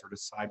process or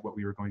decide what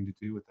we were going to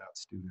do with that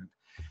student.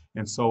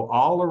 And so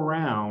all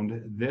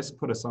around, this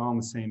put us all on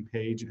the same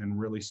page and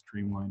really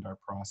streamlined our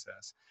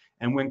process.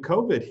 And when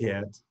COVID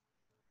hit,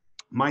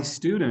 my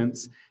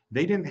students,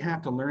 they didn't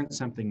have to learn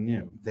something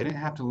new. They didn't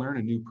have to learn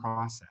a new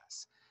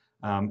process.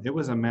 It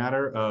was a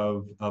matter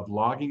of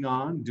logging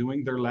on,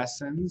 doing their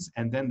lessons,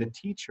 and then the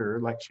teacher,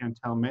 like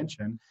Shantell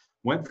mentioned,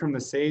 went from the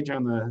sage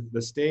on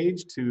the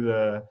stage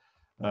to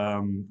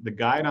the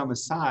guide on the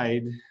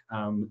side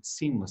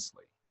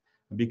seamlessly.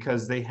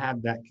 because they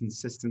had that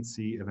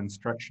consistency of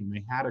instruction.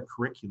 They had a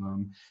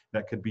curriculum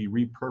that could be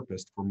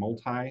repurposed for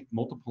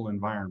multiple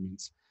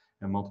environments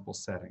and multiple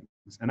settings.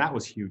 And that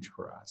was huge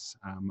for us.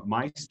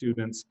 My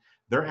students,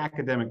 their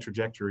academic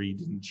trajectory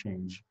didn't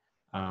change.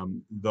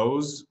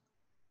 Those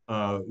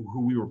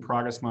who we were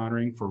progress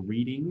monitoring for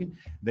reading,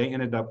 they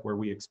ended up where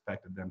we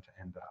expected them to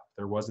end up.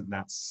 There wasn't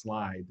that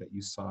slide that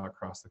you saw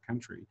across the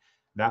country.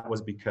 That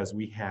was because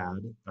we had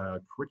a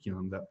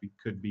curriculum that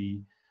could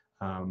be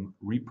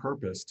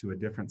repurposed to a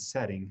different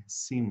setting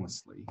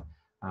seamlessly,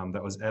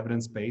 that was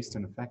evidence-based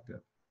and effective.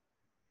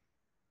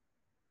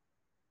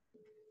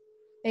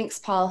 Thanks,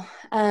 Paul.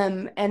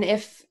 And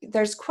if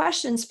there's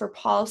questions for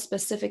Paul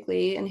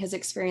specifically and his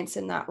experience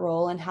in that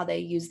role and how they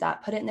use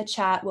that, put it in the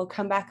chat. We'll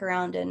come back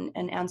around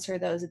and answer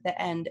those at the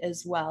end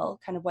as well,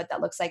 kind of what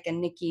that looks like. And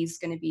Nikki's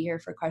going to be here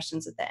for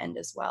questions at the end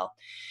as well.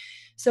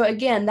 So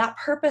again, that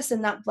purpose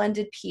and that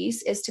blended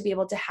piece is to be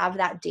able to have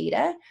that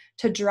data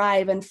to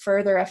drive and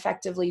further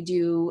effectively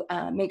do,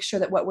 make sure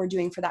that what we're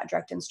doing for that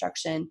direct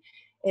instruction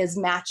is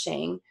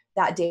matching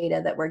that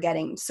data that we're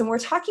getting. So when we're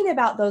talking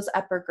about those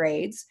upper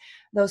grades,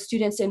 those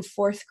students in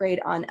 4th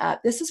grade on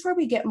up, this is where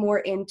we get more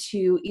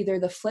into either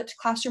the flipped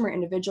classroom or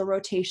individual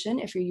rotation,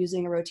 if you're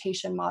using a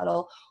rotation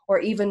model, or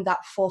even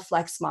that full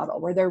flex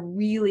model where they're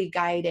really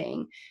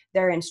guiding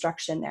their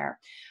instruction there.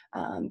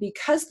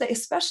 Because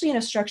especially in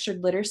a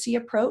structured literacy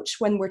approach,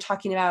 when we're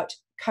talking about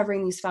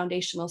covering these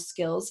foundational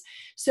skills.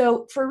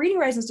 So for Reading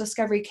Horizons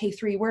Discovery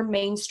K3, we're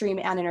mainstream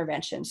and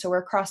intervention. So we're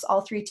across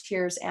all 3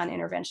 tiers and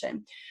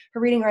intervention.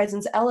 For Reading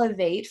Horizons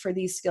Elevate, for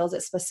these skills,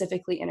 it's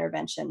specifically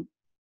intervention.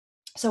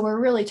 So we're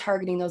really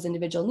targeting those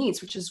individual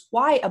needs, which is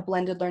why a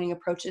blended learning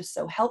approach is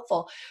so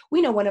helpful.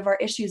 We know one of our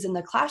issues in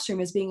the classroom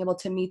is being able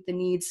to meet the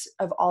needs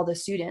of all the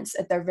students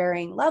at their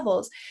varying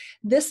levels.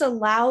 This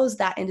allows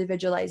that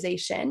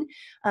individualization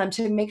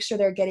to make sure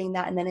they're getting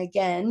that. And then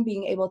again,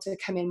 being able to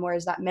come in more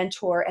as that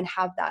mentor and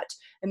have that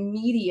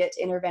immediate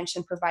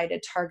intervention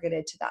provided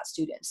targeted to that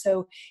student.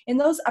 So in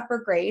those upper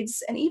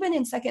grades, and even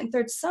in 2nd and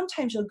 3rd,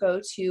 sometimes you'll go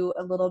to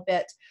a little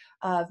bit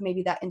of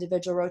maybe that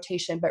individual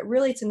rotation, but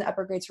really it's in the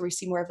upper grades where we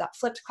see more of that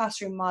flipped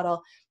classroom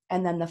model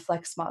and then the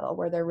flex model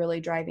where they're really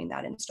driving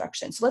that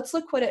instruction. So let's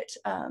look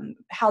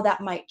how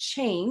that might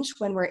change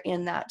when we're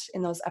in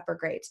those upper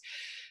grades.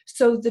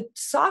 So the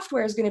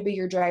software is going to be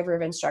your driver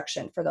of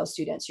instruction for those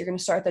students. You're going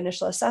to start the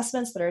initial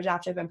assessments that are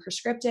adaptive and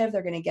prescriptive.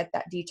 They're going to get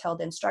that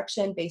detailed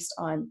instruction based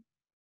on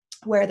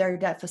where their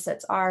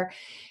deficits are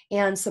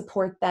and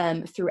support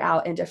them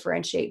throughout and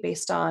differentiate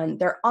based on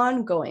their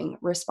ongoing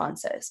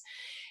responses.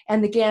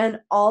 And again,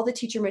 all the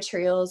teacher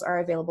materials are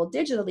available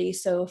digitally.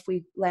 So if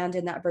we land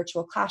in that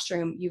virtual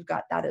classroom, you've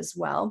got that as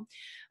well.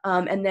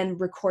 And then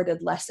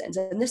recorded lessons.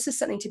 And this is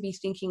something to be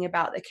thinking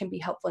about that can be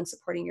helpful in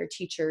supporting your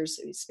teachers,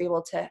 is to be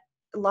able to,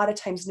 a lot of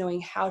times,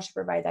 knowing how to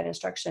provide that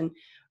instruction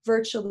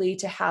virtually,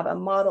 to have a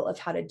model of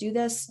how to do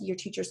this. Your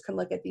teachers can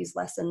look at these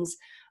lessons,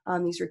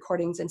 these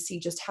recordings, and see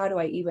just how do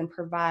I even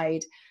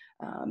provide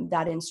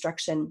that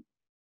instruction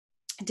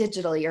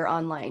digitally or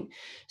online.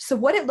 So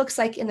what it looks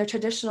like in the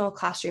traditional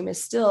classroom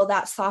is still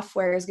that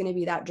software is going to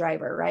be that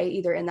driver, right?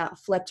 Either in that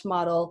flipped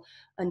model,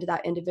 under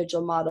that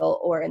individual model,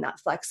 or in that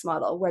flex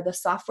model, where the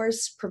software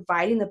is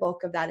providing the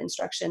bulk of that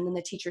instruction, and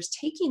the teacher's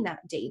taking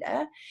that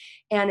data.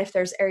 And if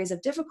there's areas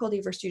of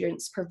difficulty for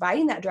students,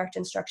 providing that direct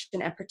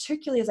instruction, and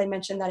particularly, as I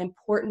mentioned, that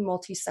important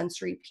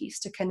multisensory piece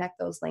to connect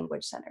those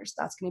language centers.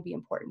 That's going to be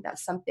important.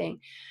 That's something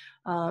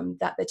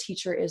that the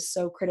teacher is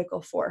so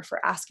critical for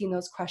asking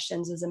those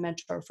questions as a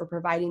mentor, for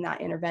providing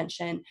that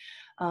intervention,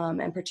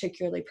 and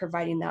particularly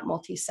providing that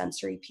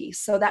multisensory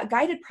piece. So that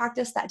guided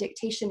practice, that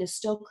dictation is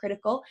still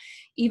critical,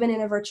 even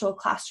in a virtual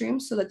classroom,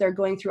 so that they're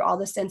going through all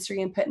the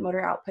sensory input and motor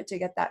output to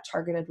get that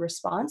targeted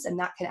response. And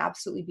that can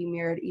absolutely be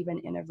mirrored even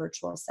in a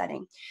virtual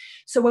setting.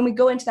 So when we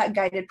go into that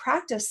guided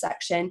practice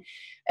section,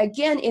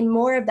 again, in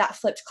more of that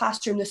flipped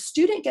classroom, the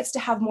student gets to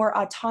have more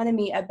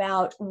autonomy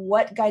about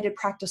what guided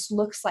practice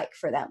looks like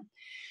for them.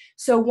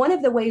 So one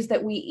of the ways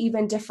that we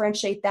even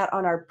differentiate that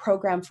on our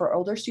program for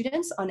older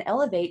students on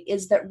Elevate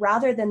is that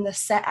rather than the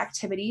set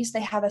activities,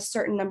 they have a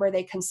certain number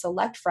they can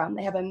select from.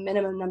 They have a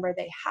minimum number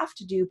they have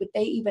to do, but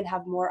they even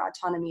have more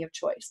autonomy of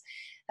choice.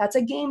 That's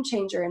a game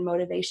changer in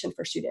motivation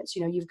for students.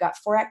 You know, you've got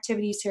 4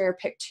 activities here,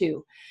 pick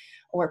 2.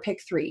 Or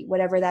pick 3,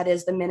 whatever that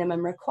is the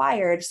minimum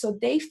required. So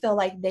they feel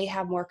like they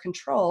have more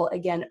control,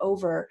 again,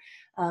 over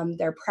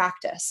their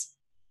practice.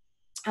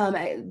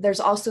 There's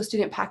also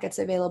student packets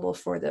available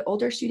for the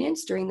older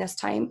students during this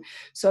time.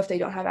 So if they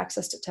don't have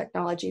access to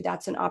technology,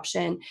 that's an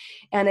option.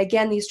 And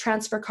again, these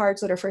transfer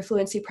cards that are for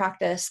fluency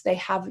practice,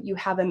 you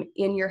have them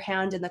in your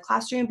hand in the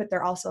classroom, but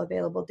they're also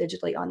available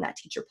digitally on that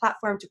teacher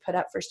platform to put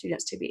up for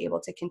students to be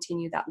able to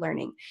continue that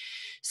learning.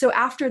 So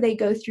after they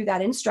go through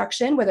that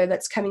instruction, whether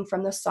that's coming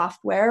from the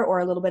software or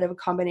a little bit of a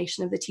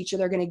combination of the teacher,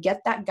 they're going to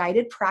get that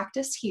guided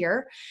practice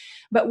here.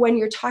 But when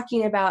you're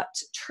talking about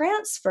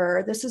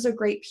transfer, this is a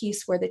great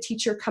piece where the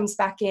teacher teacher comes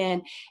back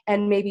in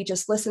and maybe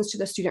just listens to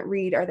the student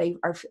read. Are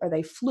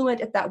they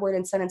fluent at that word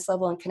and sentence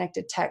level in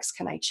connected text?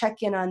 Can I check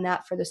in on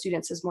that for the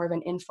students as more of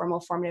an informal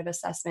formative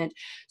assessment?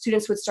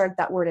 Students would start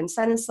that word and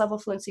sentence level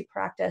fluency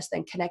practice,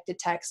 then connected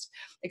text,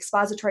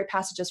 expository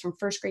passages from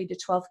 1st grade to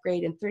 12th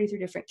grade in 33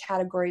 different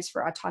categories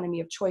for autonomy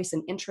of choice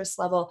and interest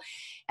level,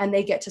 and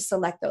they get to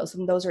select those,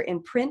 and those are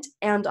in print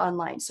and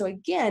online. So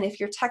again, if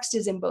your text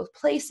is in both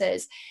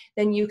places,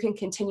 then you can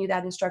continue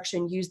that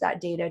instruction, use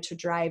that data to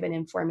drive and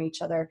inform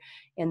each other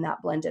in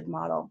that blended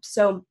model.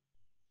 So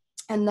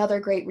another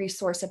great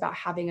resource about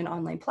having an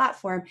online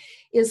platform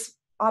is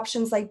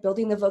options like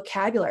building the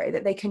vocabulary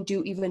that they can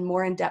do even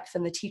more in depth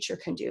than the teacher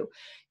can do.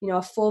 You know,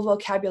 a full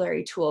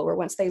vocabulary tool where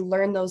once they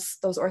learn those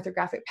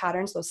orthographic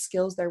patterns, those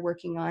skills they're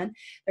working on,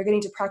 they're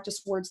getting to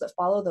practice words that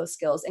follow those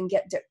skills and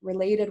get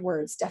related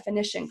words,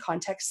 definition,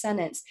 context,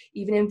 sentence,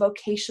 even in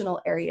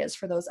vocational areas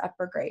for those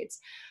upper grades.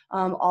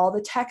 All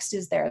the text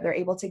is there. They're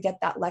able to get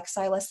that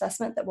Lexile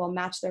assessment that will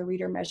match their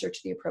reader measure to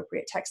the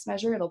appropriate text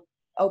measure. It'll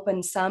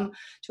open some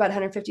to about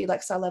 150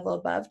 Lexile level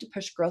above to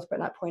push growth but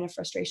not point of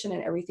frustration,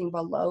 and everything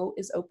below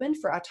is open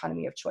for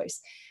autonomy of choice.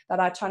 That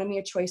autonomy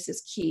of choice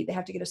is key. They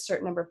have to get a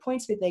certain number of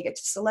points, but they get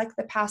to select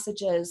the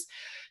passages.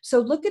 So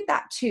look at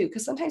that too,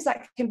 because sometimes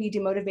that can be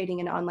demotivating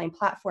in online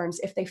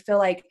platforms if they feel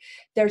like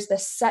there's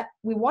this set,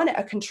 we want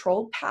a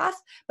controlled path,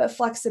 but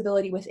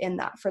flexibility within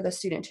that for the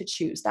student to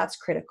choose. That's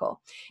critical.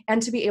 And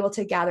to be able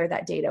to gather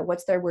that data.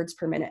 What's their words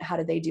per minute? How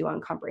do they do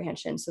on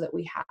comprehension? So that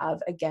we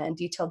have, again,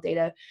 detailed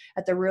data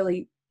at the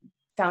really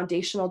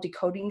foundational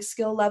decoding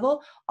skill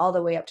level all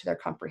the way up to their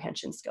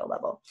comprehension skill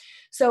level.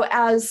 So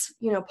as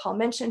you know, Paul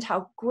mentioned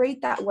how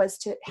great that was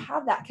to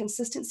have that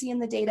consistency in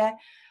the data,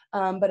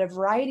 but a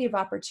variety of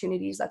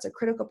opportunities. That's a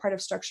critical part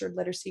of structured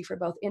literacy for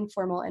both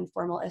informal and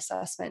formal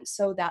assessment,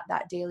 so that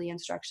that daily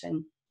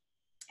instruction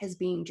is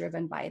being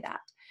driven by that.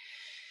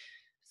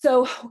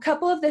 So a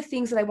couple of the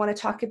things that I want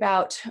to talk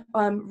about,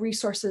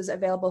 resources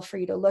available for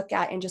you to look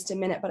at in just a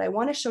minute, but I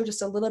want to show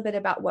just a little bit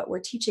about what we're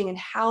teaching and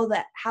how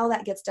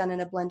that gets done in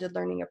a blended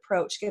learning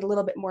approach, get a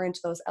little bit more into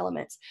those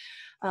elements.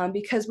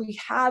 Because we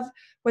have,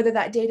 whether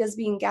that data is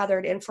being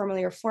gathered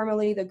informally or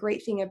formally, the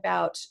great thing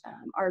about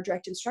our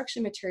direct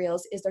instruction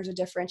materials is there's a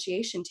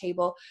differentiation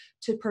table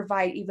to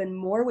provide even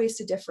more ways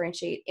to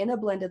differentiate in a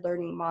blended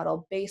learning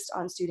model based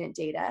on student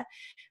data.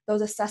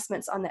 Those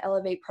assessments on the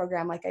Elevate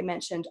program, like I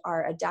mentioned,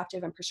 are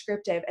adaptive and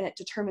prescriptive, and it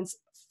determines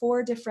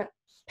 4 different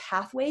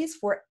pathways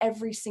for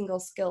every single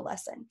skill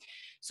lesson.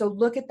 So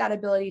look at that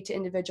ability to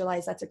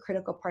individualize. That's a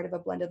critical part of a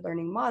blended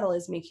learning model,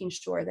 is making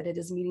sure that it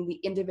is meeting the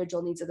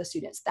individual needs of the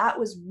students. That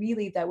was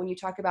really that when you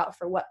talk about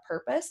for what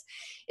purpose,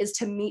 is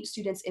to meet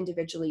students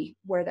individually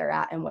where they're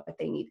at and what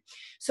they need.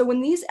 So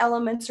when these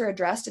elements are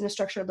addressed in a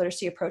structured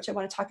literacy approach, I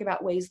want to talk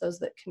about ways those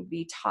that can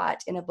be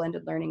taught in a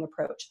blended learning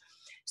approach.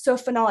 So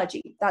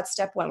phonology, that's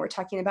step 1. We're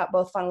talking about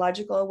both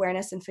phonological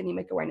awareness and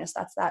phonemic awareness.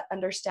 That's that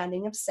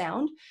understanding of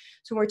sound.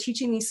 So when we're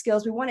teaching these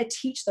skills, we want to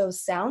teach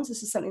those sounds.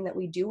 This is something that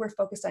we do. We're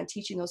focused on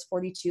teaching those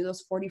 42,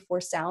 those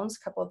 44 sounds.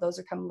 A couple of those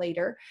will come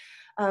later.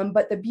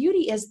 But the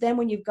beauty is then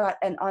when you've got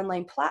an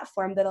online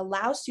platform that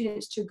allows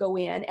students to go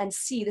in and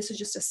see, this is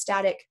just a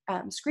static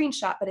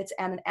screenshot, but it's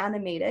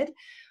animated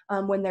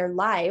when they're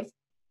live.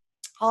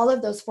 All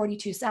of those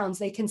 42 sounds,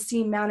 they can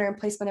see manner and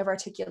placement of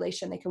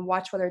articulation. They can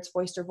watch whether it's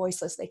voiced or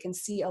voiceless. They can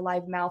see a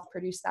live mouth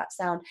produce that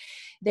sound.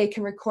 They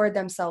can record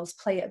themselves,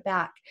 play it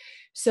back,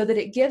 so that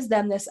it gives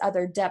them this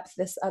other depth,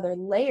 this other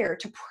layer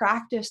to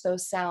practice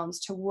those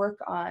sounds, to work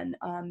on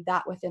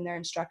that within their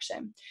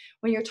instruction.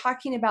 When you're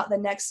talking about the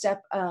next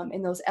step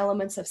in those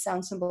elements of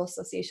sound, symbol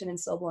association, and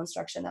syllable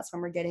instruction, that's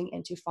when we're getting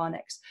into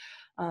phonics.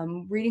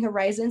 Reading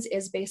Horizons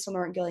is based on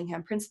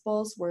Orton-Gillingham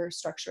principles. We're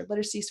structured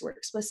literacy, so we're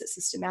explicit,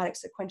 systematic,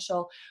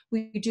 sequential.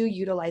 We do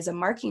utilize a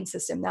marking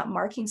system. That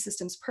marking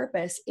system's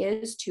purpose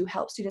is to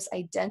help students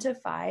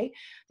identify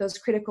those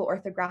critical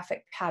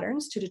orthographic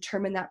patterns to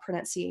determine that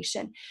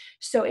pronunciation.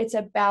 So it's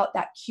about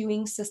that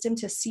cueing system.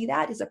 To see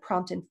that is a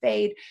prompt and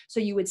fade. So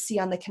you would see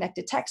on the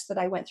connected text that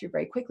I went through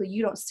very quickly,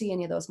 you don't see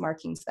any of those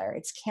markings there.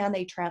 It's can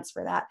they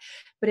transfer that?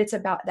 But it's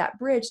about that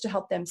bridge to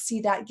help them see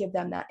that, give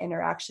them that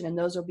interaction. And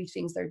those will be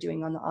things they're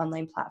doing on the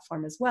online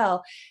platform as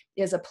well,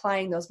 is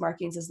applying those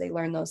markings as they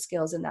learn those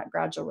skills in that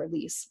gradual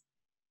release.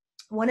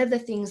 One of the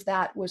things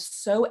that was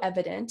so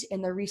evident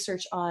in the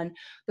research on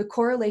the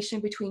correlation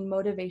between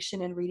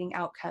motivation and reading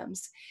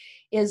outcomes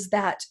is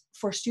that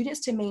for students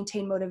to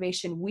maintain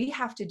motivation, we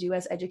have to do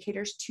as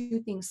educators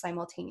 2 things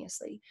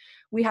simultaneously.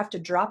 We have to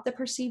drop the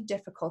perceived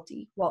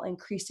difficulty while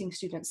increasing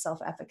student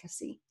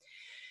self-efficacy.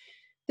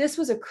 This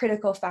was a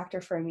critical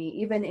factor for me,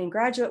 even in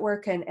graduate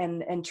work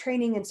and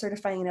training and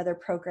certifying in other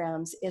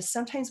programs, is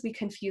sometimes we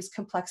confuse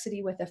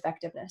complexity with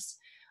effectiveness.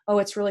 Oh,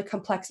 it's really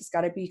complex, it's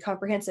got to be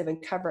comprehensive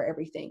and cover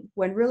everything,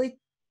 when really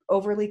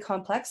overly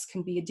complex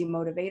can be a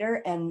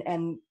demotivator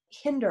and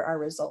hinder our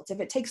results.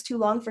 If it takes too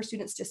long for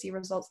students to see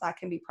results, that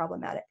can be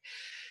problematic.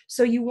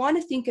 So you want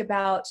to think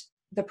about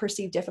the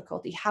perceived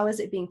difficulty? How is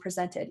it being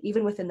presented?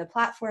 Even within the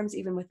platforms,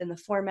 even within the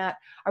format,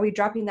 are we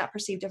dropping that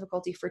perceived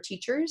difficulty for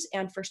teachers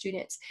and for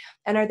students?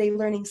 And are they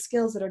learning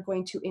skills that are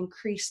going to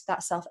increase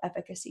that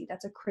self-efficacy?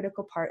 That's a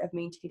critical part of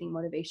maintaining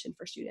motivation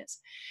for students.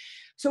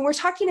 So we're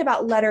talking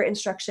about letter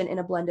instruction in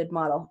a blended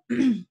model.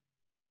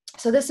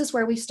 So this is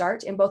where we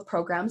start in both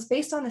programs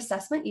based on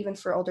assessment, even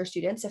for older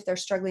students, if they're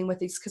struggling with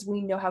these, because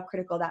we know how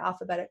critical that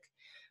alphabetic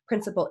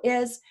principle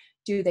is.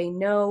 Do they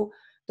know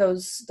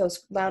those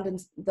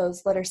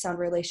letter sound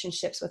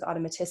relationships with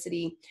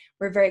automaticity?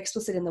 We're very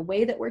explicit in the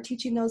way that we're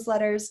teaching those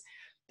letters.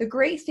 The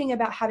great thing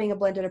about having a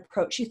blended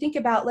approach, you think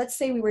about, let's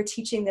say we were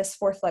teaching this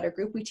fourth letter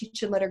group. We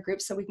teach in letter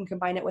groups so we can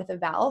combine it with a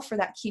vowel for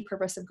that key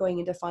purpose of going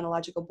into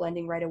phonological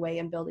blending right away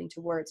and building to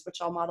words, which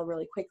I'll model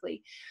really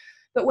quickly.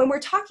 But when we're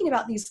talking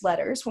about these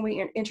letters, when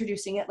we're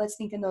introducing it, let's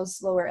think in those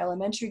lower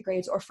elementary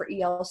grades or for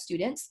EL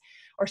students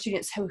or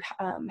students who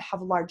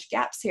have large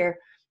gaps here,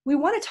 we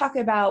want to talk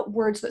about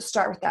words that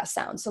start with that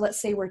sound. So let's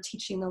say we're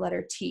teaching the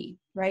letter T,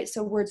 right?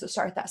 So words that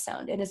start with that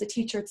sound. And as a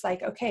teacher, it's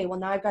like, okay, well,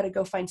 now I've got to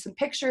go find some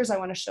pictures. I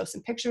want to show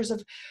some pictures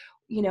of,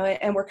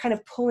 and we're kind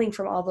of pulling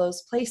from all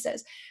those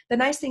places. The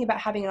nice thing about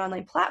having an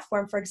online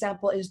platform, for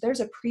example, is there's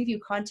a preview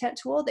content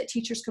tool that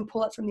teachers can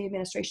pull up from the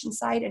administration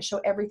side and show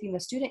everything the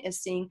student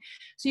is seeing.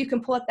 So you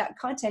can pull up that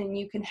content and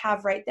you can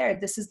have right there,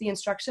 this is the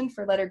instruction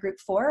for letter group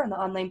 4 on the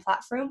online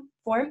platform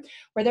form,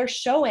 where they're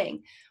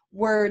showing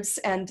words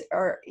and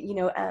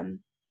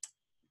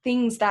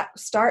things that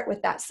start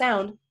with that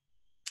sound.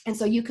 And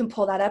so you can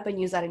pull that up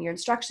and use that in your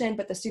instruction,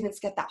 but the students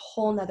get that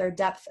whole nother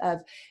depth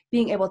of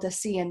being able to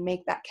see and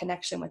make that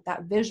connection with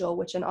that visual,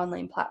 which an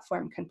online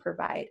platform can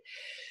provide.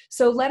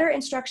 So letter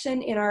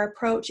instruction in our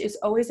approach is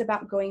always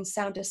about going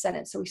sound to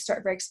sentence. So we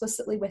start very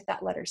explicitly with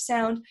that letter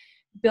sound,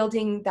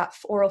 building that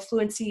oral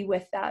fluency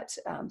with that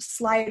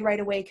slide right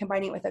away,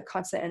 combining it with a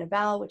consonant and a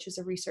vowel, which is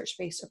a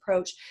research-based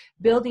approach,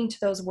 building to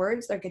those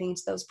words. They're getting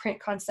into those print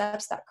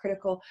concepts, that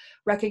critical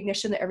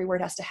recognition that every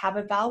word has to have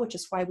a vowel, which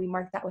is why we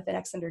mark that with an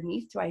X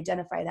underneath to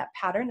identify that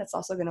pattern. That's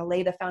also going to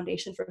lay the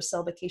foundation for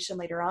syllabication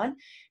later on,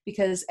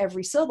 because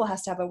every syllable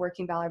has to have a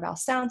working vowel or vowel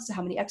sound. So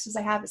how many X's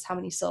I have is how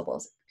many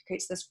syllables.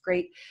 Creates this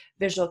great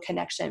visual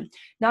connection.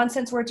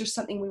 Nonsense words are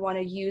something we want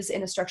to use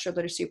in a structured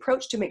literacy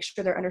approach to make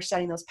sure they're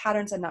understanding those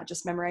patterns and not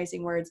just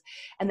memorizing words.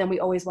 And then we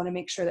always want to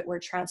make sure that we're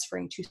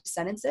transferring to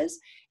sentences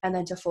and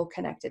then to full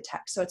connected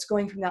text. So it's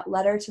going from that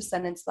letter to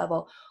sentence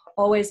level,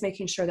 always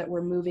making sure that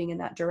we're moving in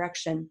that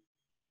direction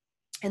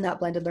in that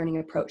blended learning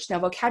approach. Now,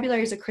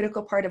 vocabulary is a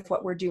critical part of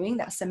what we're doing,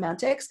 that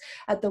semantics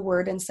at the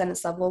word and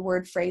sentence level,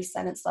 word, phrase,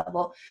 sentence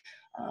level.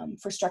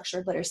 For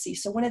structured literacy.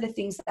 So one of the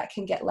things that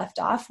can get left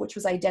off, which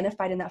was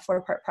identified in that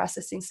 4-part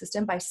processing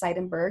system by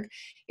Seidenberg,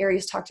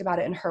 Aries talked about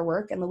it in her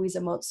work, and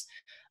Louisa Moats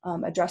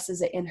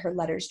addresses it in her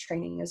letters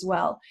training as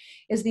well,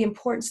 is the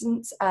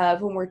importance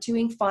of, when we're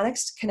doing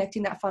phonics,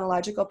 connecting that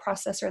phonological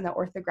processor and that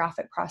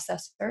orthographic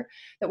processor,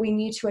 that we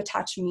need to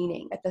attach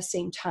meaning at the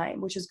same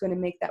time, which is going to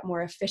make that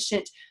more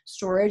efficient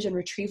storage and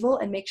retrieval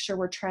and make sure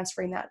we're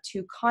transferring that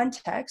to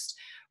context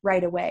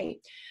right away.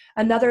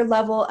 Another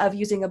level of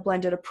using a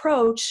blended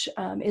approach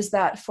is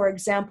that, for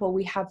example,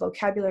 we have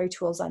vocabulary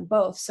tools on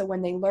both. So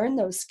when they learn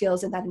those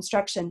skills in that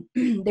instruction,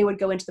 they would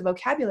go into the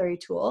vocabulary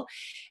tool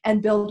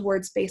and build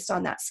words based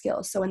on that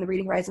skill. So in the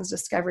Reading Horizons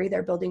Discovery,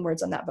 they're building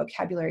words on that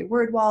vocabulary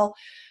word wall,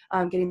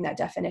 getting that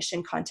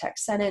definition,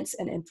 context, sentence,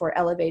 and for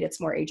Elevate, it's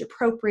more age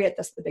appropriate.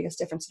 That's the biggest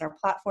difference in our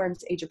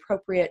platforms, age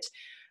appropriate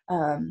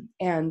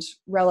and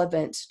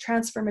relevant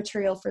transfer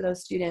material for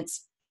those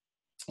students.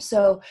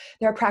 So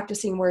they're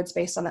practicing words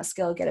based on that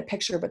skill, get a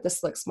picture, but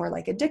this looks more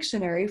like a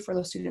dictionary for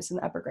those students in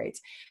the upper grades.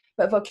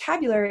 But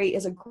vocabulary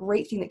is a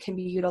great thing that can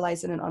be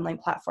utilized in an online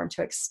platform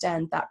to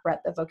extend that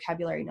breadth of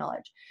vocabulary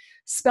knowledge.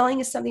 Spelling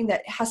is something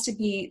that has to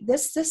be,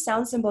 this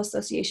sound symbol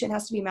association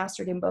has to be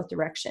mastered in both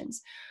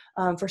directions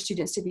for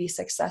students to be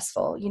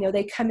successful.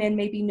 They come in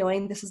maybe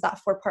knowing this is that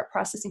 4-part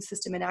processing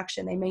system in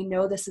action. They may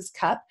know this is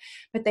cup,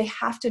 but they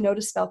have to know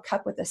to spell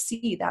cup with a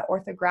C. That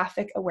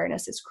orthographic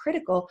awareness is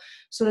critical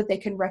so that they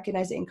can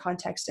recognize it in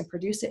context and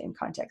produce it in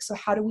context. So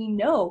how do we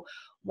know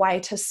why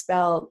to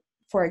spell,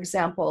 for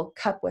example,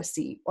 cup with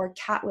C or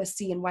cat with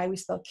C, and why we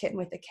spell kitten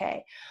with a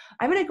K?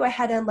 I'm going to go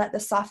ahead and let the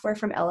software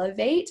from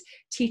Elevate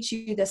teach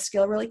you this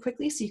skill really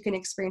quickly so you can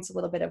experience a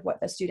little bit of what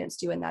the students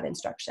do in that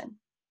instruction.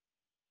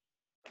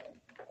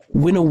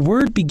 When a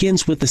word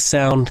begins with the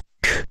sound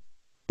k,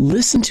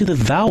 listen to the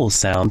vowel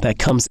sound that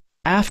comes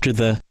after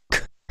the k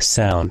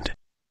sound.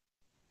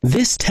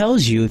 This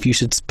tells you if you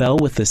should spell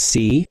with a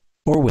C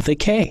or with a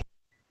K.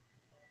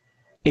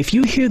 If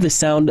you hear the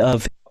sound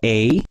of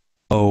A,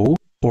 O,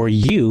 or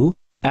U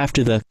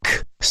after the k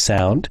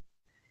sound,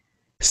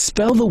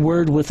 spell the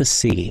word with a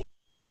C.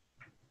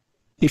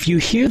 If you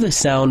hear the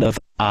sound of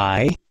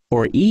I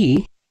or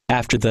E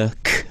after the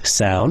k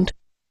sound,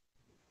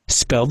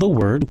 spell the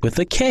word with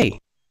a K.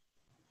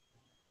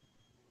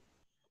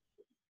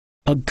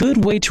 A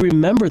good way to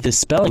remember this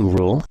spelling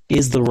rule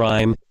is the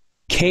rhyme,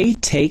 K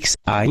takes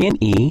I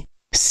and E,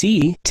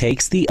 C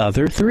takes the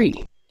other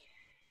 3.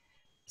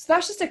 So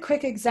that's just a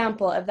quick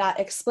example of that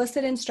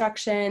explicit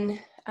instruction,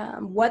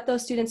 what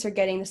those students are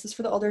getting. This is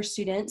for the older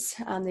students.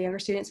 The younger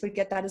students would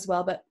get that as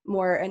well, but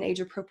more an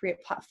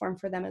age-appropriate platform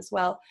for them as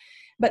well.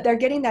 But they're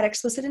getting that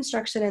explicit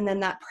instruction, and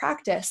then that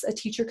practice, a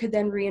teacher could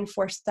then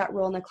reinforce that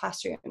rule in the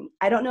classroom.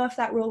 I don't know if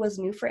that rule was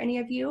new for any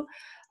of you.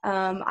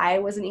 I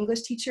was an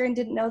English teacher and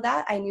didn't know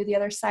that. I knew the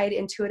other side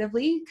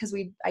intuitively because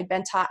I'd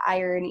been taught I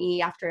or an E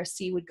after a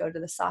C would go to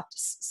the soft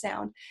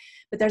sound.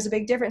 But there's a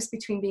big difference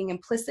between being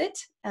implicit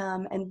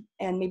and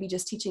maybe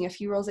just teaching a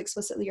few rules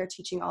explicitly or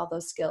teaching all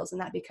those skills.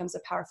 And that becomes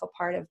a powerful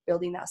part of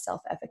building that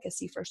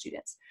self-efficacy for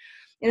students.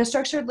 In a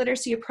structured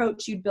literacy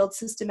approach, you'd build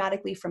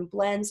systematically from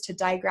blends to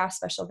digraph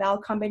special vowel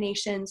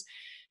combinations.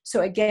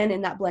 So again,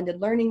 in that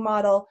blended learning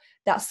model,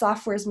 that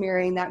software is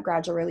mirroring that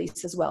gradual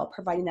release as well,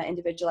 providing that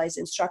individualized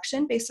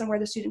instruction based on where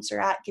the students are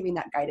at, giving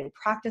that guided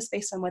practice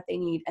based on what they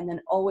need, and then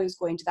always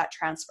going to that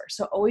transfer.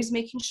 So always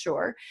making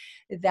sure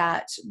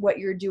that what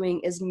you're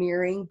doing is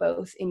mirroring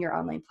both in your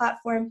online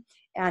platform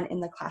and in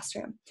the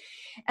classroom.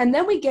 And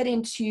then we get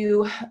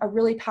into a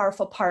really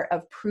powerful part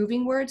of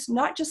proving words,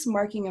 not just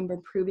marking them,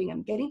 but proving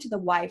them, getting to the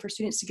why for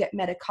students to get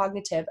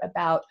metacognitive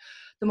about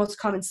the most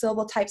common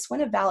syllable types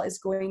when a vowel is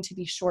going to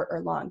be short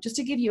or long. Just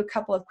to give you a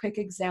couple of quick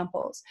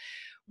examples.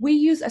 We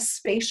use a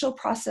spatial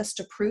process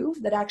to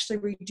prove that actually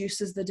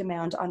reduces the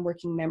demand on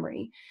working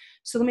memory.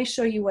 So let me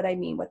show you what I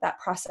mean, what that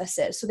process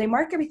is. So they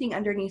mark everything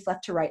underneath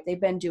left to right.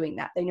 They've been doing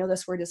that. They know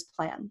this word is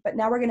plan. But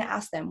now we're going to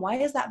ask them, why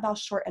is that vowel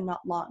short and not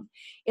long?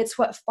 It's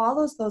what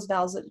follows those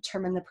vowels that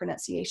determine the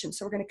pronunciation.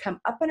 So we're going to come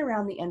up and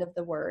around the end of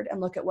the word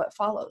and look at what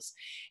follows.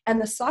 And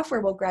the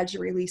software will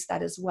gradually release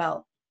that as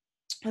well.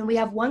 And we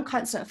have one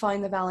consonant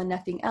following the vowel and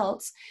nothing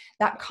else.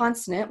 That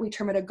consonant, we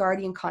term it a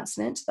guardian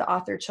consonant. The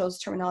author chose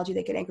terminology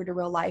that could anchor to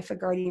real life. A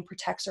guardian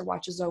protects or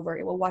watches over.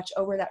 It will watch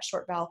over that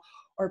short vowel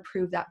or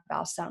prove that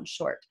vowel sounds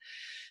short.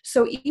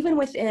 So even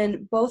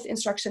within both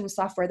instruction and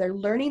software, they're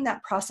learning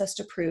that process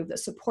to prove that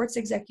supports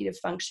executive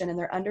function, and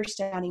they're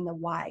understanding the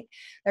why.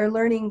 They're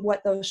learning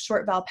what those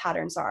short vowel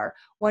patterns are,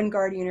 one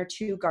guardian or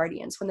two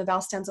guardians. When the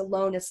vowel stands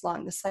alone, it's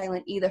long. The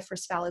silent E, the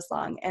first vowel, is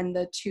long, and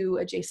the two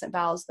adjacent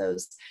vowels,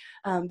 those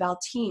vowel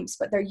teams,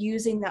 but they're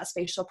using that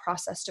spatial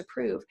process to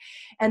prove.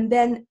 And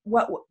then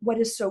what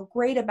is so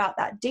great about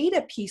that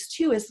data piece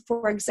too is,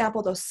 for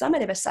example, those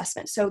summative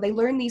assessments. So they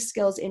learn these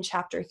skills in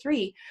chapter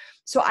 3.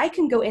 So I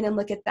can go in and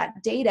look at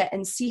that data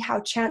and see how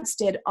Chance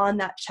did on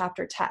that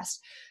chapter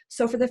test.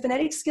 So for the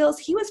phonetic skills,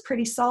 he was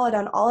pretty solid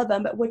on all of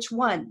them, but which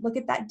one? Look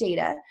at that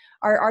data.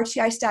 Our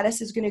RTI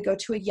status is going to go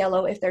to a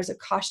yellow if there's a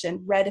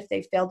caution, red if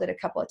they failed it a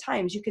couple of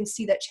times. You can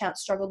see that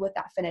Chance struggled with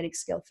that phonetic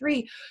skill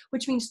 3,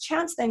 which means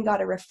Chance then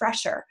got a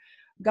refresher,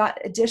 got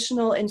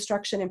additional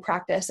instruction and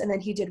practice, and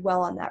then he did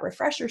well on that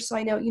refresher. So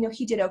I know,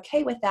 he did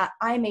okay with that.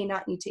 I may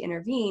not need to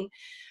intervene,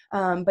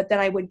 but then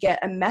I would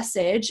get a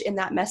message in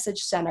that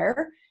message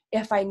center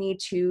if I need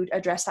to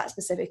address that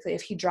specifically,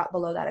 if he dropped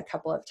below that a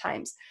couple of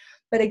times.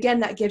 But again,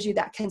 that gives you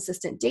that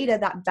consistent data,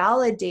 that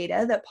valid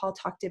data that Paul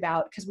talked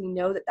about, because we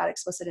know that that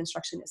explicit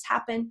instruction has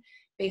happened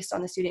based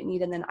on the student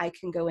need, and then I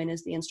can go in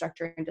as the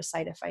instructor and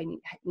decide if I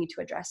need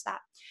to address that.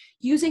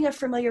 Using a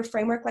familiar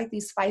framework like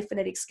these 5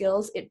 phonetic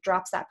skills, it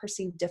drops that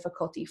perceived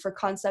difficulty for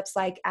concepts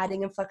like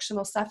adding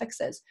inflectional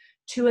suffixes.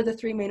 2 of the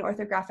 3 main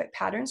orthographic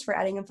patterns for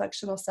adding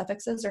inflectional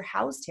suffixes are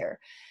housed here.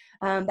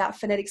 That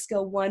phonetic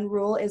skill 1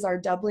 rule is our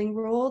doubling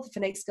rule. The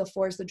phonetic skill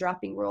 4 is the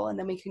dropping rule, and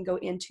then we can go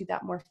into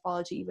that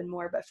morphology even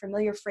more. But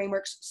familiar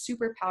frameworks,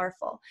 super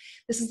powerful.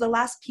 This is the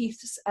last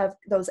piece of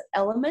those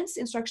elements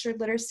in structured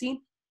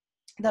literacy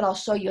that I'll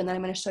show you, and then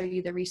I'm going to show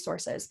you the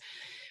resources.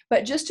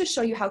 But just to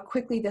show you how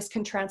quickly this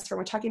can transfer,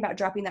 we're talking about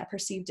dropping that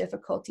perceived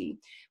difficulty.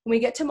 When we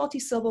get to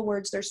multi-syllable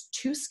words, there's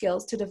 2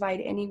 skills to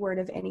divide any word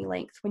of any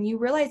length. When you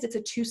realize it's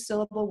a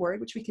 2-syllable word,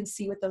 which we can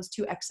see with those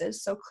 2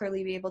 X's, so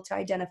clearly be able to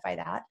identify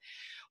that,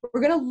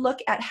 we're going to look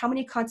at how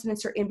many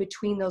consonants are in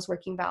between those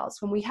working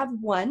vowels. When we have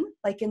 1,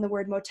 like in the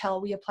word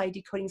motel, we apply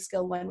decoding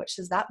skill 1, which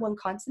says that 1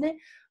 consonant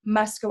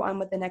must go on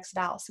with the next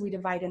vowel. So we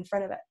divide in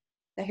front of it.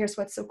 Now here's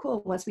what's so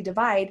cool. Once we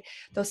divide,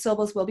 those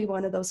syllables will be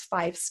one of those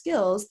 5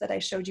 skills that I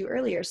showed you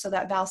earlier. So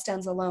that vowel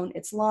stands alone,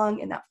 it's long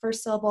in that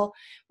first syllable.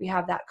 We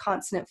have that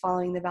consonant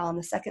following the vowel in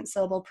the second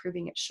syllable,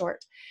 proving it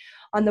short.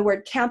 On the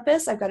word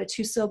campus, I've got a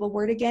 2-syllable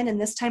word again,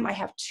 and this time I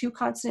have 2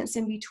 consonants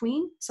in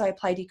between. So I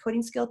apply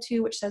decoding skill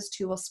 2, which says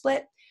 2 will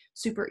split.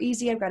 Super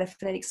easy. I've got a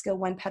phonetic skill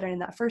 1 pattern in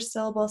that first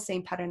syllable,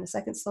 same pattern in the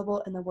second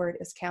syllable, and the word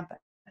is campus.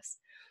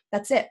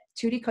 That's it.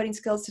 2 decoding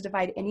skills to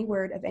divide any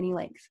word of any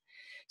length.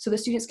 So the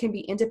students can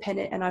be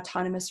independent and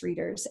autonomous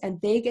readers, and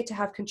they get to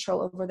have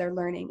control over their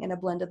learning in a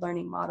blended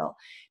learning model.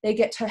 They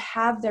get to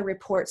have their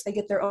reports. They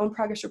get their own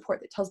progress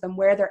report that tells them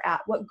where they're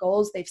at, what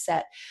goals they've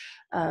set,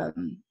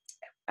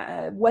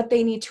 what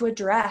they need to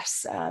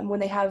address.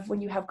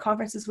 When you have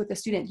conferences with the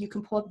student, you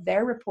can pull up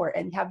their report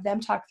and have them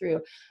talk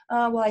through,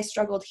 well, I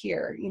struggled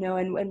here,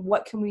 and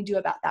what can we do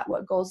about that?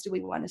 What goals do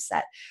we want to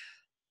set?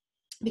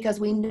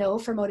 Because we know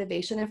for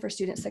motivation and for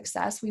student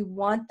success, we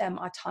want them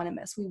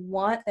autonomous. We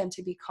want them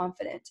to be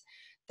confident.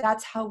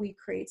 that's how we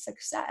create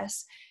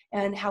success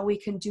and how we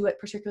can do it,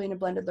 particularly in a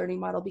blended learning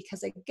model,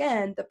 because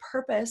again, the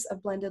purpose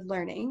of blended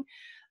learning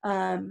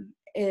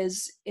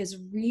is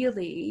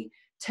really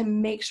to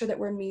make sure that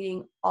we're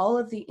meeting all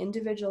of the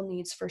individual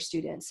needs for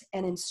students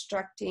and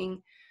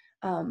instructing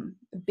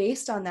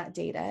based on that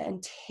data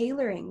and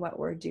tailoring what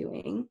we're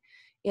doing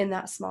in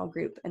that small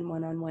group and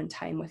one-on-one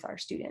time with our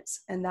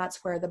students. And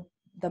that's where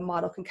the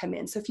model can come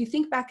in. So if you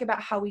think back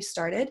about how we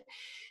started,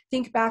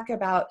 think back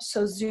about,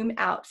 so zoom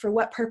out, for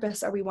what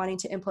purpose are we wanting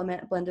to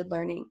implement blended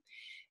learning?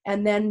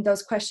 And then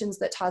those questions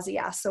that Tazi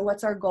asked. So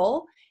what's our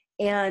goal?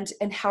 And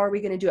how are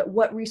we going to do it?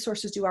 What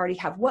resources do we already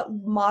have? What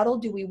model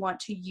do we want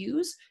to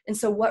use? And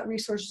so what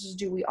resources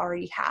do we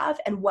already have?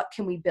 And what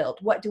can we build?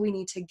 What do we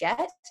need to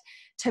get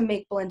to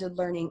make blended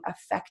learning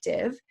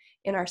effective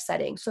in our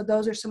setting? So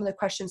those are some of the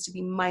questions to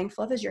be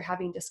mindful of as you're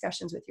having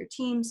discussions with your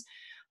teams.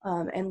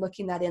 And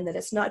looking that in, that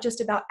it's not just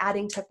about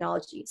adding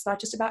technology. It's not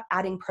just about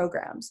adding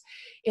programs.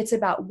 It's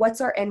about what's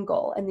our end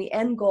goal. And the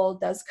end goal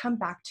does come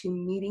back to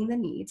meeting the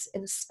needs,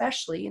 and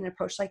especially in an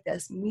approach like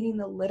this, meeting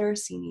the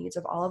literacy needs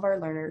of all of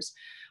our learners,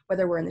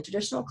 whether we're in the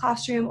traditional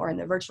classroom or in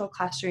the virtual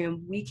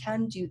classroom. We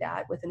can do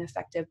that with an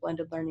effective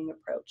blended learning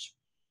approach.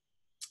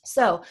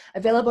 So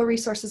available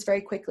resources very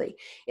quickly.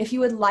 If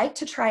you would like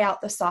to try out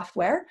the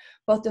software,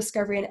 both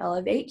Discovery and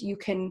Elevate, you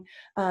can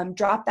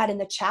drop that in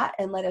the chat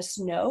and let us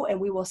know, and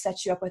we will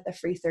set you up with a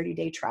free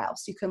 30-day trial.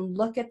 So you can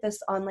look at this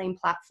online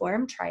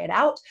platform, try it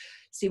out,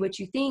 see what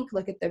you think,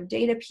 look at the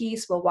data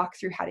piece. We'll walk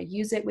through how to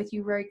use it with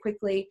you very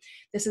quickly.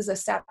 This is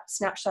a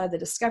snapshot of the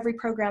Discovery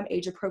program,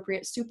 age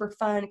appropriate, super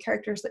fun,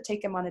 characters that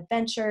take them on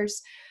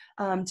adventures,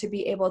 to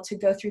be able to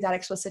go through that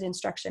explicit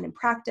instruction and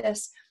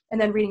practice. And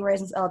then Reading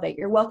Horizons Elevate.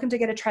 You're welcome to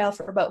get a trial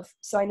for both.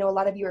 So I know a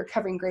lot of you are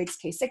covering grades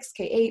K6,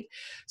 K8,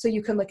 so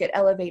you can look at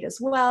Elevate as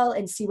well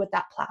and see what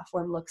that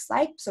platform looks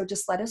like. So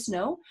just let us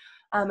know,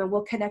 and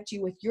we'll connect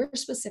you with your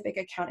specific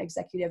account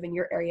executive in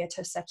your area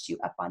to set you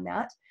up on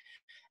that.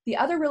 The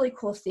other really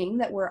cool thing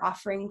that we're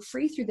offering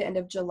free through the end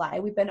of July,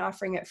 we've been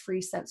offering it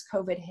free since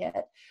COVID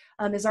hit,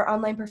 is our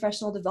online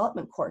professional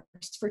development course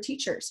for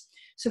teachers,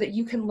 so that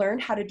you can learn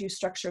how to do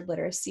structured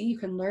literacy. You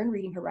can learn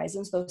Reading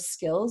Horizons, those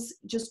skills,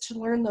 just to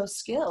learn those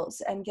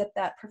skills and get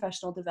that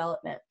professional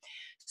development.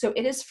 So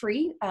it is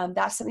free.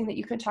 That's something that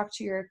you can talk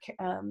to your,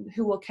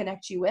 who will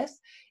connect you with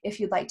if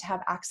you'd like to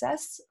have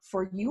access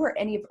for you or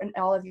any of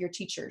all of your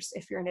teachers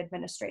if you're an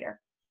administrator.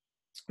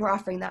 We're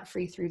offering that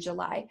free through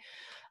July.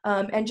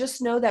 And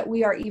just know that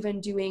we are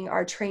even doing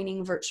our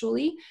training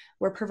virtually.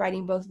 We're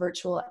providing both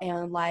virtual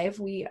and live.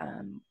 We,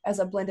 as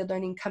a blended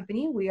learning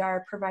company, we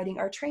are providing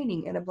our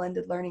training in a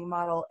blended learning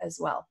model as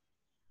well.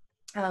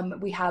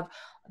 We have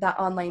that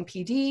online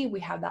PD, we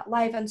have that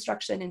live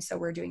instruction, and so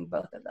we're doing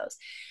both of those.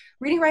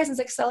 Reading Horizons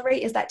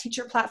Accelerate is that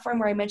teacher platform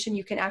where I mentioned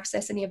you can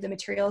access any of the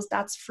materials.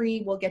 That's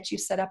free. We'll get you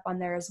set up on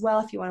there as well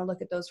if you want to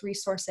look at those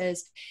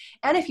resources.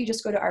 And if you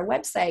just go to our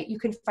website, you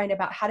can find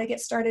about how to get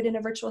started in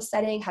a virtual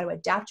setting, how to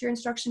adapt your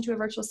instruction to a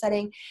virtual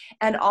setting,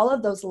 and all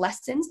of those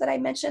lessons that I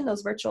mentioned,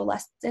 those virtual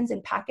lessons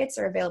and packets,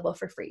 are available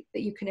for free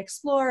that you can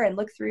explore and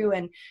look through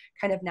and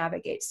kind of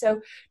navigate.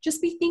 So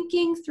just be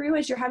thinking through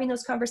as you're having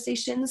those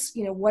conversations,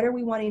 you know, what are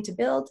we wanting to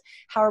build?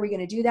 How are we going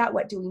to do that?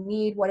 What do we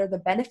need? What are the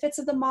benefits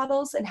of the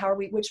models, and how are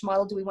we, which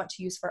model do we want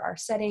to use for our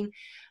setting?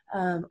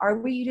 Are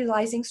we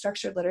utilizing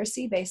structured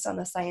literacy based on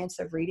the science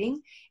of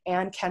reading?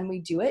 And can we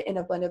do it in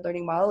a blended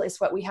learning model? Is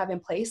what we have in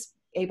place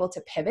able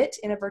to pivot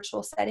in a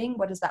virtual setting?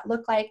 What does that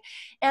look like?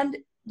 And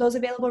those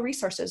available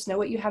resources, know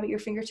what you have at your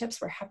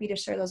fingertips. We're happy to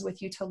share those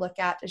with you to look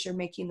at as you're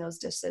making those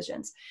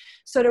decisions.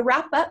 So to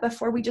wrap up,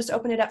 before we just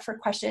open it up for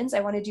questions,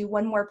 I want to do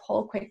one more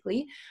poll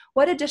quickly.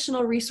 What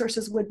additional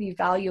resources would be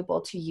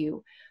valuable to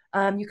you?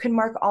 You can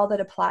mark all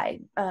that apply.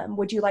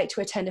 Would you like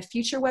to attend a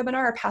future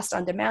webinar or passed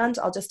on demand?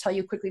 I'll just tell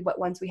you quickly what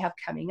ones we have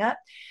coming up.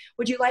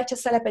 Would you like to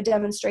set up a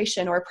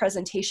demonstration or a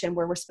presentation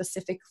where we're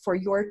specific for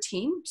your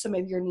team, some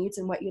of your needs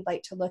and what you'd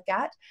like to look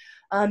at?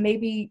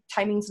 Maybe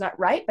timing's not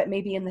right, but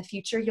maybe in the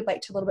future you'd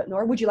like to a little bit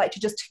more. Would you like to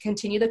just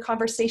continue the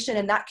conversation?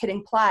 And that could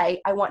imply,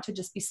 I want to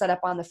just be set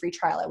up on the free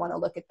trial. I want to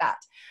look at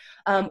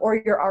that.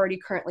 Or you're already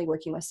currently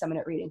working with someone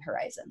at Reading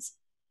Horizons.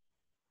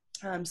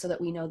 So that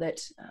we know that,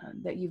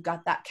 that you've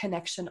got that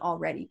connection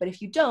already. But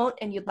if you don't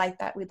and you'd like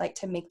that, we'd like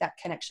to make that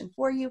connection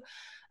for you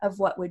of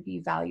what would be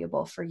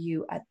valuable for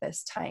you at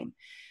this time.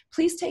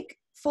 Please take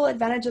full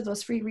advantage of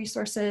those free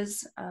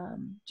resources,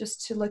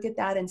 just to look at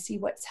that and see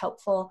what's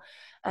helpful.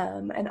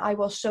 And I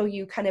will show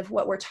you kind of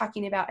what we're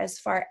talking about as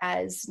far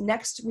as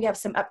next. We have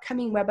some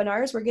upcoming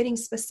webinars. We're getting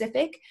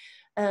specific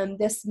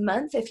this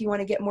month. If you want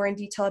to get more in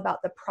detail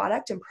about the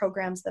product and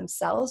programs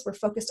themselves, we're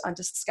focused on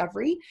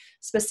discovery,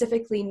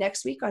 specifically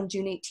next week on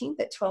June 18th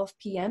at 12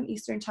 p.m.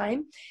 Eastern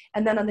Time.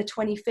 And then on the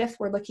 25th,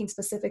 we're looking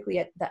specifically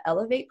at the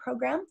Elevate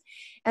program.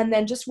 And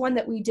then just one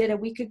that we did a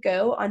week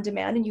ago on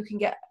demand, and you can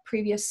get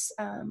previous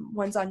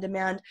ones on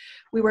demand.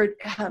 We were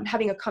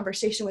having a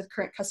conversation with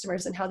current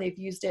customers and how they've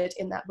used it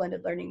in that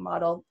blended learning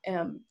model,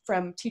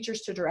 from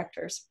teachers to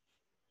directors.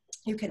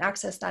 you can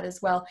access that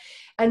as well.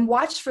 And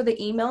watch for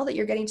the email that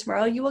you're getting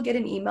tomorrow. You will get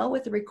an email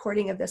with the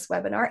recording of this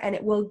webinar, and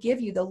it will give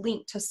you the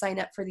link to sign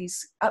up for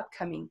these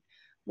upcoming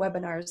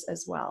webinars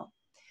as well.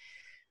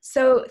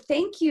 So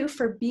thank you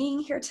for being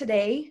here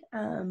today.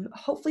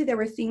 Hopefully there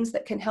were things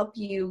that can help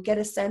you get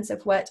a sense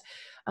of what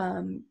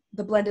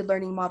the blended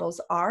learning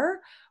models are,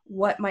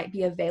 what might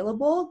be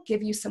available,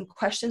 give you some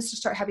questions to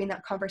start having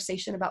that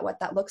conversation about what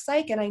that looks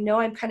like. And I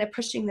know I'm kind of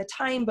pushing the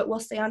time, but we'll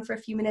stay on for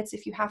a few minutes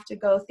if you have to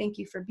go. Thank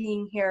you for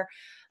being here.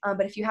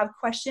 But if you have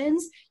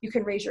questions, you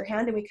can raise your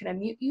hand and we can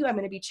unmute you. I'm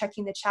going to be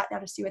checking the chat now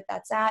to see what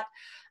that's at.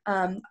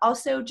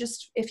 Also,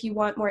 just if you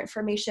want more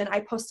information, I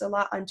post a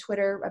lot on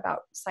Twitter about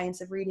science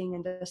of reading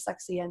and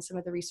dyslexia and some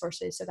of the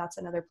resources. So that's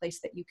another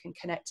place that you can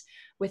connect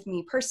with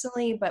me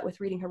personally, but with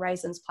Reading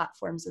Horizons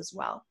platforms as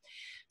well.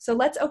 So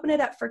let's open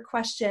it up for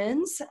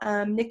questions.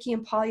 Nikki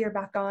and Paul, you're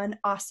back on.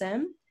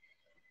 Awesome.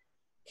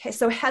 Okay,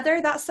 so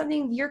Heather, that's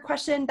something, your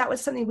question, that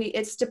was something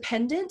it's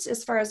dependent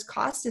as far as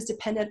cost is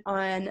dependent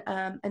on,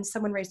 and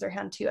someone raised their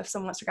hand too if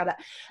someone wants to grab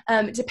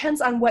that. It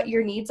depends on what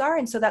your needs are,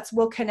 and so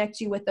we'll connect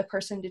you with the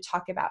person to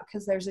talk about,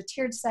 because there's a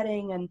tiered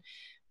setting and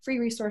free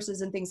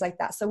resources and things like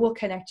that. So we'll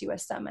connect you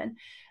with someone.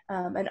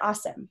 And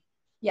awesome.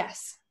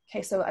 Yes.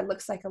 Okay, so it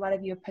looks like a lot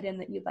of you have put in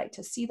that you'd like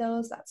to see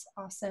those. That's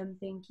awesome.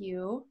 Thank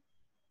you.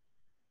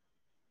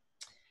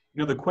 You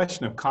know, the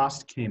question of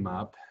cost came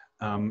up,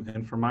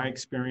 and from my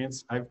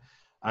experience,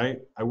 I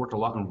work a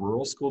lot in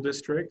rural school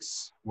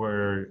districts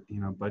where, you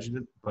know,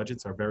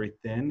 budgets are very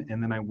thin,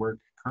 and then I work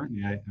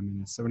currently, I'm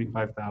in a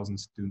 75,000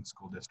 student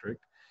school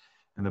district,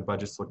 and the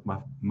budgets look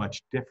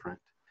much different.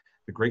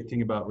 The great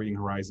thing about Reading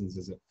Horizons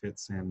is it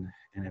fits in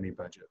any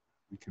budget.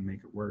 We can make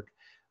it work,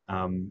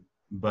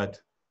 but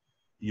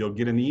you'll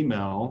get an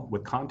email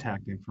with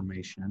contact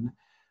information.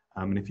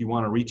 And if you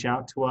want to reach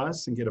out to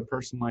us and get a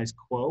personalized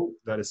quote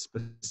that is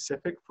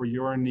specific for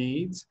your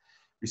needs,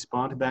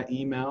 respond to that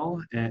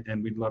email,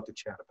 and we'd love to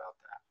chat about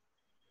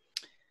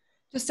that.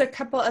 Just a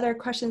couple other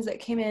questions that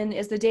came in.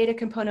 Is the data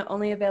component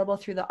only available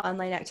through the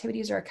online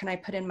activities, or can I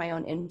put in my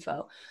own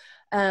info?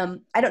 I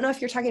don't know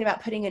if you're talking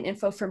about putting in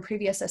info from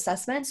previous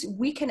assessments.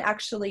 We can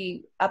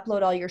actually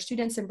upload all your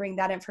students and bring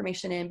that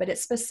information in, but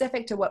it's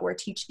specific to what we're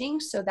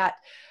teaching, so that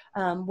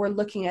we're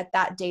looking at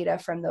that data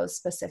from those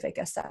specific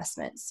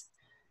assessments.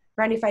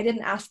 Brandy, if I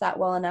didn't answer that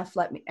well enough,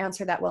 let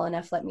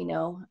me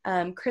know.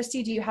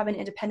 Christy, do you have an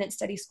independent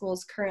study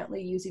schools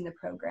currently using the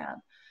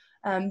program?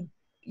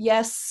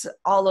 Yes,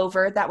 all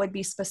over. That would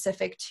be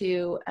specific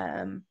to,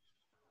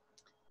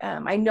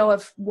 I know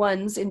of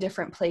ones in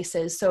different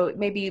places. So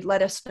maybe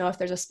let us know if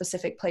there's a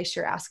specific place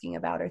you're asking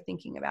about or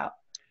thinking about.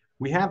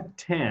 We have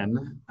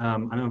 10.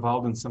 I'm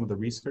involved in some of the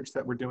research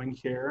that we're doing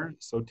here.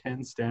 So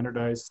 10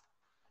 standardized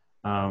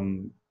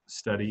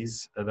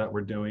studies that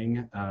we're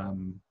doing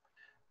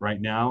right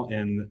now,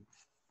 and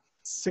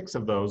 6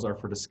 of those are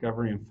for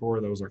Discovery and 4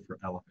 of those are for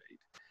Elevate.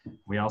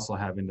 We also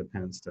have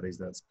independent studies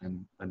that's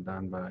been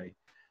done by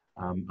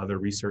other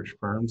research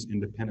firms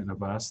independent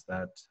of us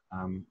that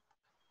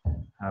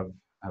have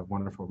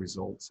wonderful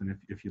results. And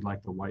if you'd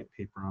like the white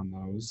paper on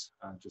those,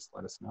 just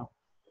let us know.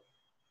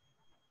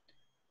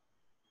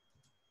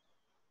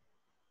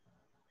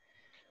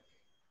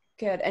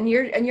 Good. And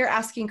you're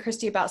asking,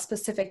 Christy, about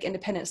specific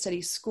independent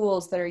study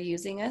schools that are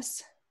using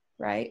us,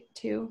 right,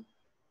 too?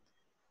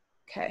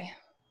 Okay.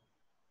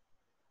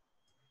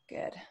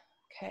 Good.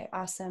 Okay,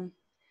 awesome.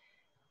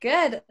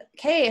 Good.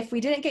 Okay, if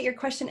we didn't get your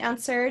question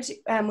answered,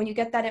 when you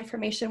get that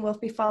information, we'll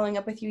be following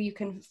up with you. You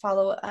can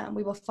follow,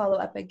 we will follow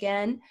up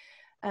again.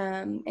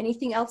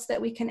 Anything else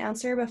that we can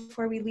answer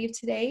before we leave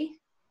today?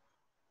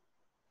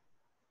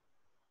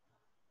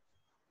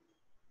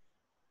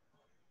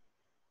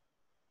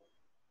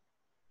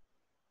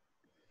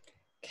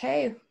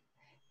 Okay,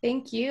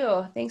 thank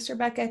you. Thanks,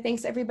 Rebecca.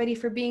 Thanks everybody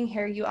for being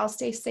here. You all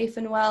stay safe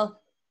and well.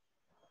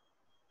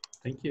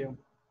 Thank you.